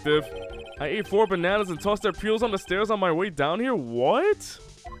that, detective. I ate 4 bananas and tossed their peels on the stairs on my way down here? What?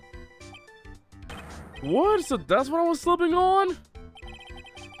 What? So that's what I was slipping on?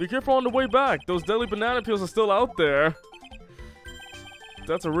 Be careful on the way back. Those deadly banana peels are still out there.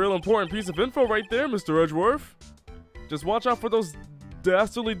 That's a real important piece of info right there, Mr. Edgeworth. Just watch out for those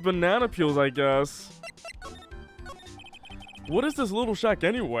dastardly banana peels, I guess. What is this little shack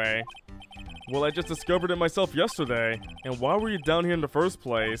anyway? Well, I just discovered it myself yesterday. And why were you down here in the first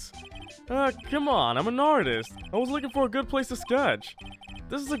place? Come on, I'm an artist. I was looking for a good place to sketch.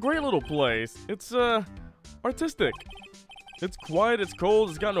 This is a great little place. It's, artistic. It's quiet, it's cold,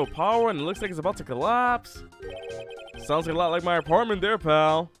 it's got no power, and it looks like it's about to collapse. Sounds a lot like my apartment there,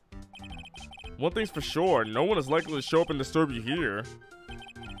 pal. One thing's for sure, no one is likely to show up and disturb you here.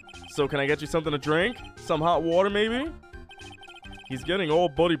 So can I get you something to drink? Some hot water, maybe? He's getting all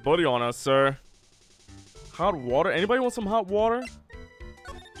buddy-buddy on us, sir. Hot water? Anybody want some hot water?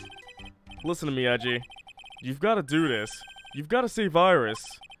 Listen to me, Edgy. You've got to do this. You've got to save Iris.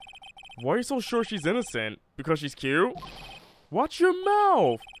 Why are you so sure she's innocent? Because she's cute? Watch your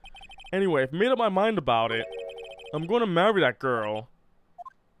mouth! Anyway, I've made up my mind about it. I'm going to marry that girl.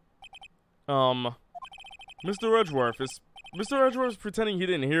 Mr. Edgeworth is pretending he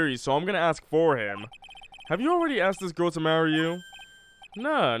didn't hear you, so I'm going to ask for him. Have you already asked this girl to marry you?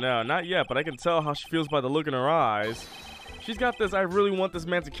 No, not yet, but I can tell how she feels by the look in her eyes. She's got this "I really want this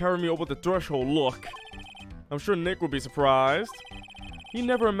man to carry me over the threshold" look. I'm sure Nick would be surprised. He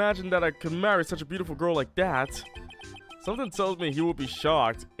never imagined that I could marry such a beautiful girl like that. Something tells me he would be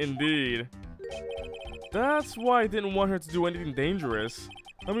shocked, indeed. That's why I didn't want her to do anything dangerous.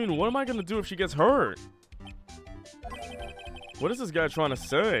 I mean, what am I gonna do if she gets hurt? What is this guy trying to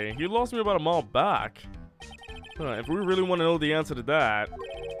say? He lost me about a mile back. If we really want to know the answer to that,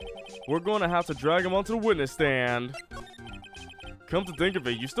 we're going to have to drag him onto the witness stand. Come to think of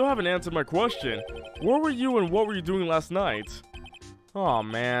it, you still haven't answered my question. Where were you and what were you doing last night? Aw,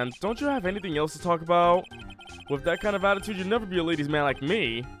 man, don't you have anything else to talk about? With that kind of attitude, you'll never be a ladies' man like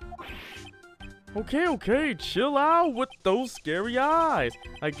me. Okay, chill out with those scary eyes.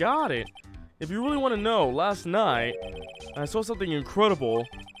 I got it. If you really want to know, last night, I saw something incredible.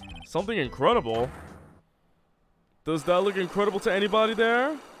 Something incredible? Does that look incredible to anybody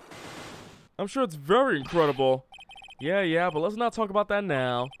there? I'm sure it's very incredible. Yeah, but let's not talk about that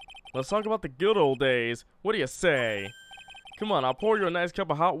now. Let's talk about the good old days. What do you say? Come on, I'll pour you a nice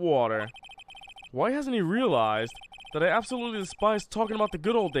cup of hot water. Why hasn't he realized that I absolutely despise talking about the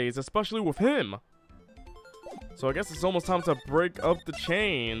good old days, especially with him? So I guess it's almost time to break up the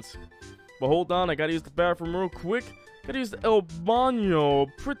chains. But hold on, I gotta use the bathroom real quick. Gotta use the El Baño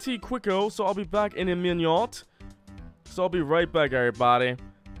pretty quicko, so I'll be back in a minute. So I'll be right back, everybody.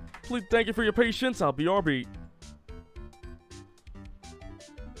 Please thank you for your patience. I'll be RB.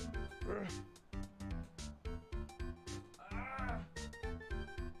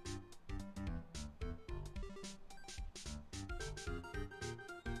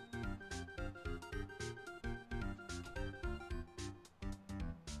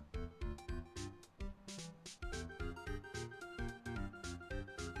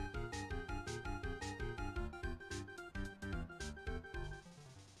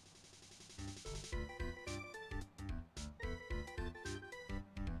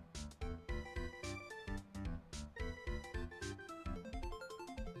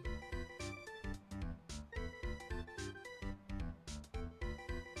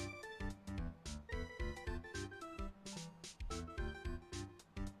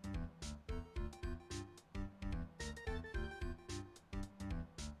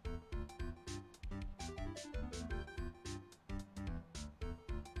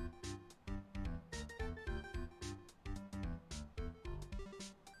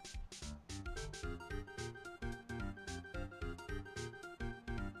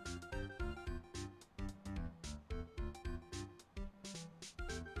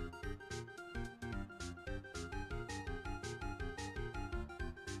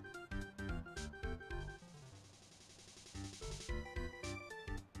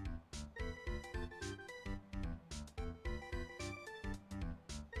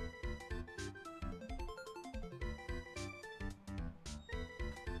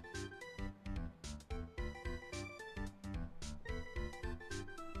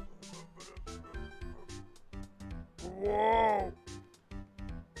 Whoa!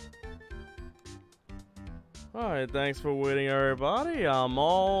 Alright, thanks for waiting, everybody. I'm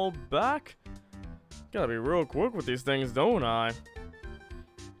all back. Gotta be real quick with these things, don't I?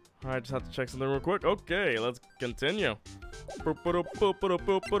 Alright, just have to check something real quick. Okay, let's continue. He's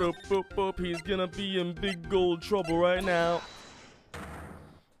gonna be in big old trouble right now.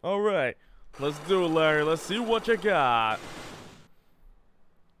 Alright, let's do it, Larry. Let's see what you got.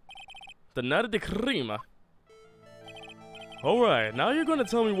 The night of the crime. Alright, now you're gonna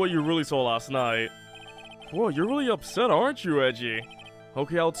tell me what you really saw last night. Whoa, you're really upset, aren't you, Edgy?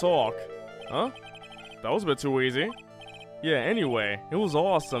 Okay, I'll talk. Huh? That was a bit too easy. Yeah, anyway, it was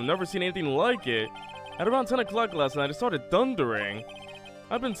awesome. Never seen anything like it. At around 10 o'clock last night, it started thundering.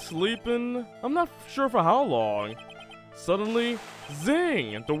 I've been sleeping, I'm not sure for how long. Suddenly,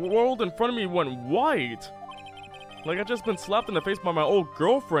 zing! The world in front of me went white. Like I just been slapped in the face by my old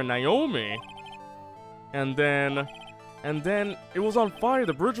girlfriend, Naomi. And then it was on fire.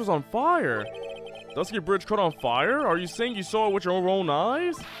 The bridge was on fire. Dusky Bridge caught on fire? Are you saying you saw it with your own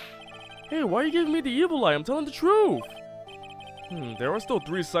eyes? Hey, why are you giving me the evil eye? I'm telling the truth. There are still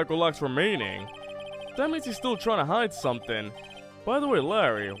 3 Psycho Locks remaining. That means he's still trying to hide something. By the way,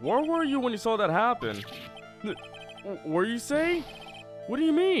 Larry, where were you when you saw that happen? What do you say? What do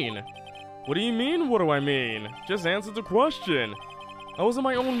you mean? What do you mean, what do I mean? Just answer the question. I was in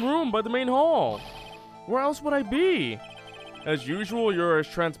my own room by the main hall. Where else would I be? As usual, you're as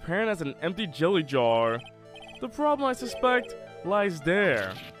transparent as an empty jelly jar. The problem, I suspect, lies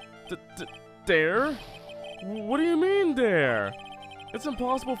there. There? What do you mean, there? It's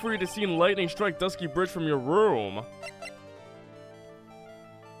impossible for you to see lightning strike Dusky Bridge from your room.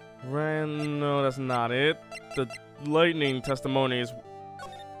 No, that's not it. The lightning testimonies.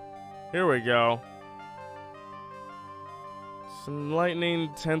 Here we go. Some lightning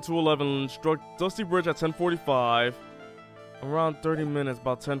 10 to 11 struck Dusty Bridge at 10:45. Around 30 minutes,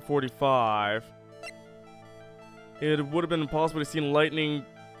 about 10:45. It would have been impossible to see lightning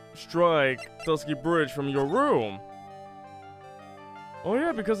strike Dusky Bridge from your room. Oh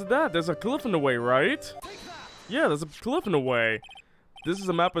yeah, because of that, there's a cliff in the way, right? Yeah, there's a cliff in the way. This is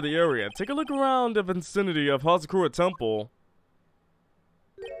a map of the area. Take a look around the vicinity of Hazakura Temple.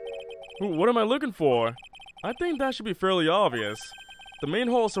 What am I looking for? I think that should be fairly obvious. The main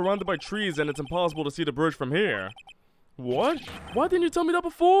hall is surrounded by trees and it's impossible to see the bridge from here. What? Why didn't you tell me that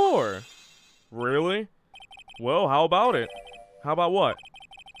before? Really? Well, how about it? How about what?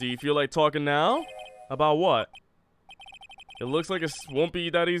 Do you feel like talking now? About what? It looks like it won't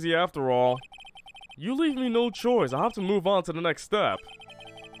be that easy after all. You leave me no choice. I have to move on to the next step.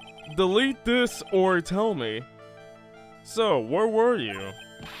 Delete this or tell me. So, where were you?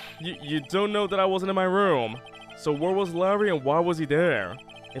 You don't know that I wasn't in my room. So where was Larry and why was he there?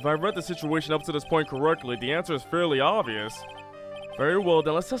 If I read the situation up to this point correctly, the answer is fairly obvious. Very well,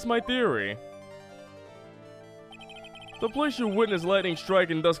 then let's test my theory. The place you witnessed lightning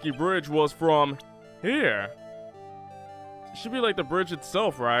striking Dusky Bridge was from here. It should be like the bridge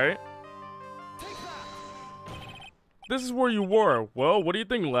itself, right? This is where you were. Well, what do you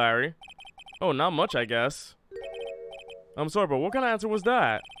think, Larry? Oh, not much, I guess. I'm sorry, but what kind of answer was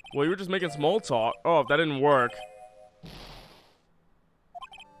that? Well, you were just making small talk. Oh, that didn't work.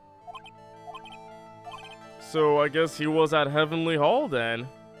 So, I guess he was at Heavenly Hall then.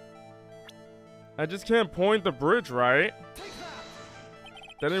 I just can't point the bridge, right?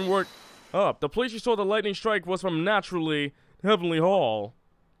 That didn't work. Up. The place you saw the lightning strike was from naturally Heavenly Hall.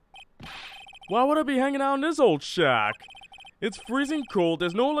 Why would I be hanging out in this old shack? It's freezing cold,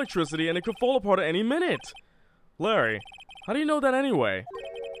 there's no electricity, and it could fall apart at any minute. Larry, how do you know that anyway?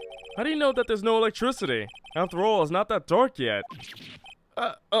 How do you know that there's no electricity? After all, it's not that dark yet.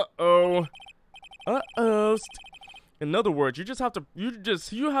 Uh-oh. In other words, you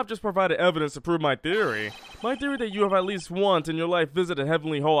have just provided evidence to prove my theory. My theory that you have at least once in your life visited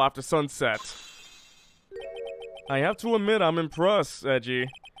Heavenly Hall after sunset. I have to admit, I'm impressed, Edgy.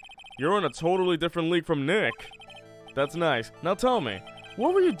 You're in a totally different league from Nick. That's nice. Now tell me,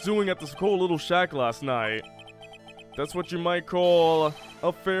 what were you doing at this cold little shack last night? That's what you might call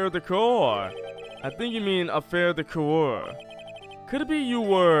affaire de corps. I think you mean affaire de corps. Could it be you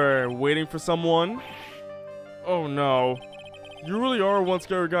were waiting for someone? Oh no. You really are one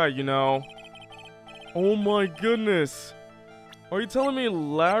scary guy, you know. Oh my goodness. Are you telling me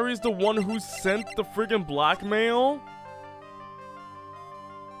Larry's the one who sent the friggin' blackmail?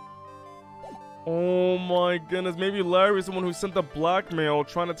 Oh my goodness, maybe Larry's the one who sent the blackmail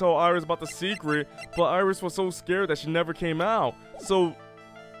trying to tell Iris about the secret, but Iris was so scared that she never came out. So,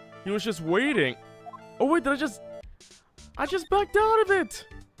 he was just waiting. Oh wait, I just backed out of it!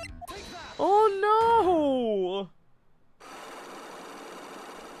 Oh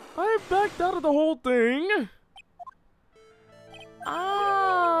no! I backed out of the whole thing!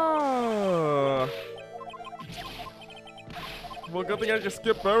 Ah! Well, good thing I just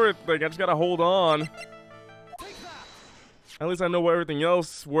skipped everything. I just gotta hold on. At least I know where everything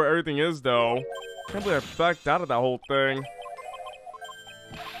is, though. Can't believe I backed out of that whole thing.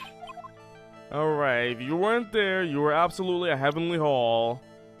 Alright, if you weren't there, you were absolutely at Heavenly Hall.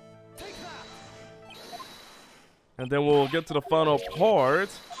 And then we'll get to the final part.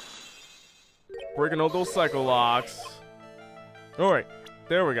 Breaking all those Psycho Locks. Alright,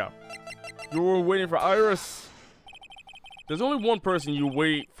 there we go. You were waiting for Iris. There's only one person you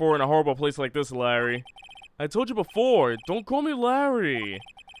wait for in a horrible place like this, Larry. I told you before, don't call me Larry.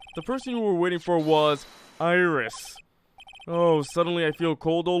 The person you were waiting for was Iris. Oh, suddenly I feel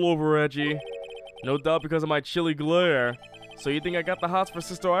cold all over, Edgy. No doubt because of my chilly glare. So you think I got the hots for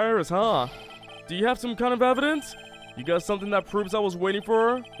Sister Iris, huh? Do you have some kind of evidence? You got something that proves I was waiting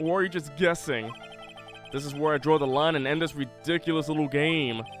for her? Or are you just guessing? This is where I draw the line and end this ridiculous little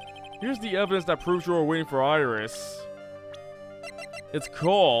game. Here's the evidence that proves you were waiting for Iris. It's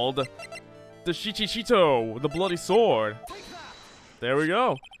called the Shichichito, the bloody sword. There we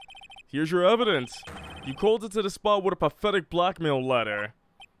go. Here's your evidence. You called it to the spot with a pathetic blackmail letter.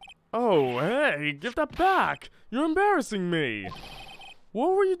 Oh, hey, give that back. You're embarrassing me.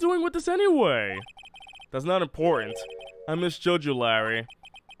 What were you doing with this anyway? That's not important. I misjudged you, Larry.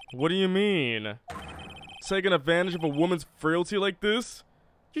 What do you mean? Taking advantage of a woman's frailty like this?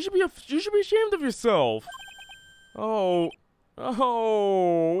 You should be ashamed of yourself. Oh.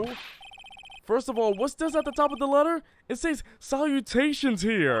 First of all, what's this at the top of the letter? It says salutations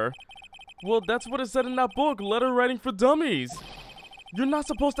here. Well, that's what it said in that book, Letter Writing for Dummies. You're not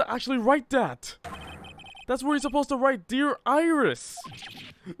supposed to actually write that. That's where you're supposed to write, Dear Iris.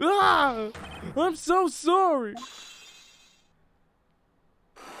 Ah! I'm so sorry.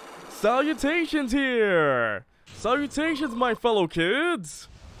 Salutations here. Salutations, my fellow kids.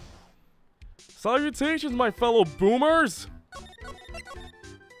 Salutations, my fellow boomers.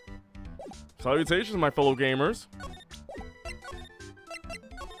 Salutations, my fellow gamers.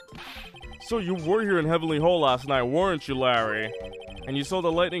 So you were here in Heavenly Hall last night, weren't you, Larry? And you saw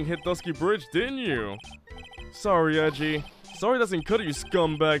the lightning hit Dusky Bridge, didn't you? Sorry, Edgy. Sorry doesn't cut it, you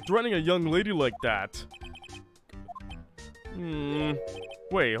scumbag, threatening a young lady like that.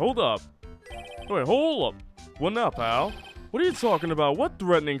 Wait, hold up. Wait, hold up. What now, pal? What are you talking about? What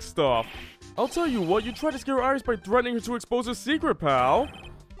threatening stuff? I'll tell you what, you tried to scare Iris by threatening her to expose her secret, pal.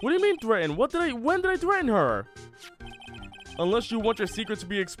 What do you mean threaten? When did I threaten her? Unless you want your secret to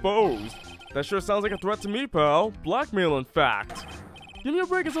be exposed. That sure sounds like a threat to me, pal. Blackmail, in fact. Give me a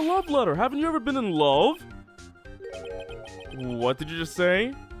break, it's a love letter. Haven't you ever been in love? What did you just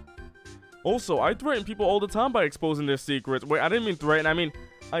say? Also, I threaten people all the time by exposing their secrets. Wait, I didn't mean threaten. I mean,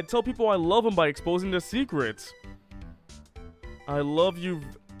 I tell people I love them by exposing their secrets. I love you.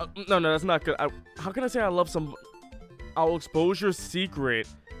 No, that's not good. How can I say I love some? I'll expose your secret.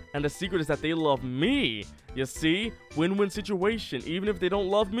 And the secret is that they love me. You see? Win-win situation. Even if they don't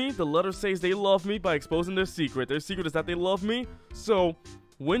love me, the letter says they love me by exposing their secret. Their secret is that they love me. So,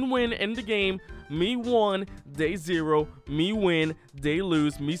 win-win in the game. Me won, they zero. Me win, they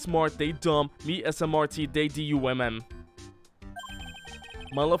lose. Me smart, they dumb. Me SMRT, they DUMM.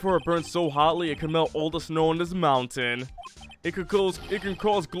 My love for her burns so hotly it can melt all the snow on this mountain. It can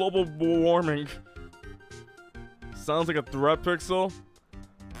cause global warming. Sounds like a threat, Pixel.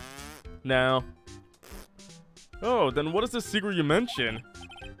 No. Oh, then what is the secret you mention?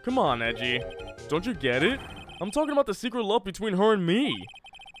 Come on, Edgy. Don't you get it? I'm talking about the secret love between her and me.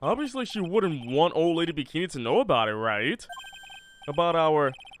 Obviously, she wouldn't want Old Lady Bikini to know about it, right? About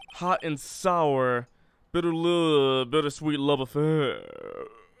our hot and sour, bittersweet love affair.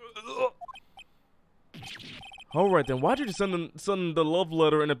 Alright then, why'd you just send the love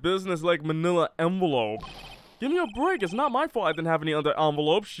letter in a business-like manila envelope? Give me a break, it's not my fault I didn't have any other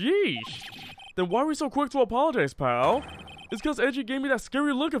envelope, sheesh. Then why are we so quick to apologize, pal? It's cause Edgy gave me that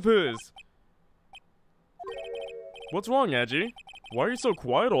scary look of his. What's wrong, Edgy? Why are you so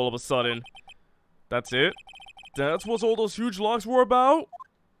quiet all of a sudden? That's it? That's what all those huge locks were about?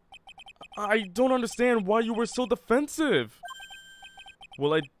 I don't understand why you were so defensive.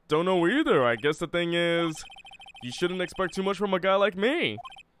 Well, I don't know either. I guess the thing is, you shouldn't expect too much from a guy like me.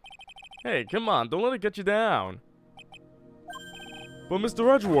 Hey, come on, don't let it get you down. But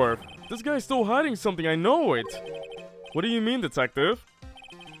Mr. Edgeworth, this guy's still hiding something, I know it. What do you mean, detective?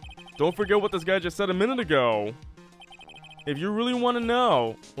 Don't forget what this guy just said a minute ago. If you really want to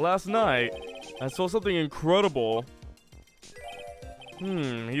know, last night, I saw something incredible.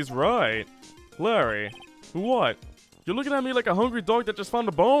 He's right. Larry, what? You're looking at me like a hungry dog that just found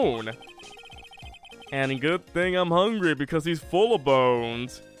a bone. And good thing I'm hungry because he's full of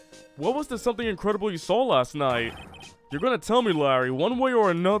bones. What was the something incredible you saw last night? You're gonna tell me, Larry, one way or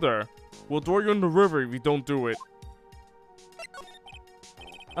another. We'll throw you in the river if you don't do it.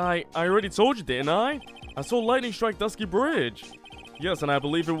 I already told you, didn't I? I saw lightning strike Dusky Bridge. Yes, and I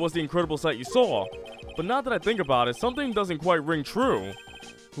believe it was the incredible sight you saw. But now that I think about it, something doesn't quite ring true.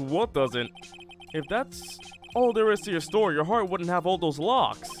 What doesn't? If that's all there is to your story, your heart wouldn't have all those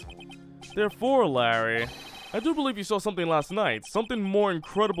locks. Therefore, Larry, I do believe you saw something last night. Something more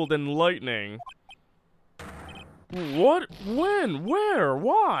incredible than lightning. What? When? Where?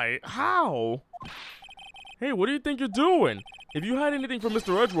 Why? How? Hey, what do you think you're doing? If you hide anything from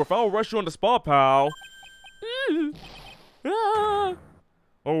Mr. Edgeworth, I'll rush you on the spot, pal. Oh,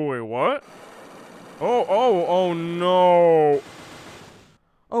 wait, what?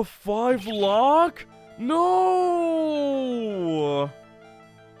 A 5 lock? No!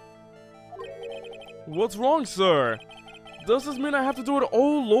 What's wrong, sir? Does this mean I have to do it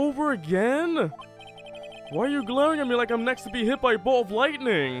all over again? Why are you glaring at me like I'm next to be hit by a bolt of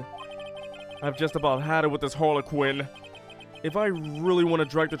lightning? I've just about had it with this Harlequin. If I really want to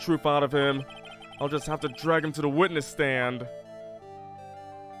drag the truth out of him, I'll just have to drag him to the witness stand.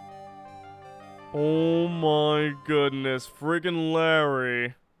 Oh my goodness, friggin'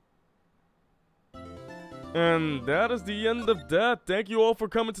 Larry. And that is the end of that. Thank you all for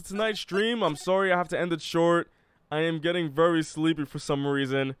coming to tonight's stream. I'm sorry I have to end it short. I am getting very sleepy for some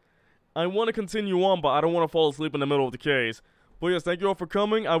reason. I want to continue on, but I don't want to fall asleep in the middle of the case. But yes, thank you all for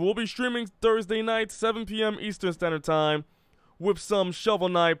coming. I will be streaming Thursday night, 7 p.m. Eastern Standard Time, with some Shovel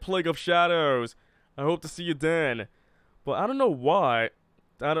Knight Plague of Shadows. I hope to see you then. But I don't know why.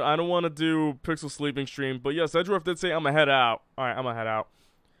 I don't want to do Pixel Sleeping Stream. But yes, Edgeworth did say I'm going to head out. Alright, I'm going to head out.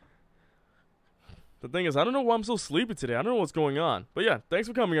 The thing is, I don't know why I'm so sleepy today. I don't know what's going on. But yeah, thanks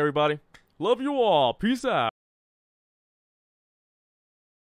for coming, everybody. Love you all. Peace out.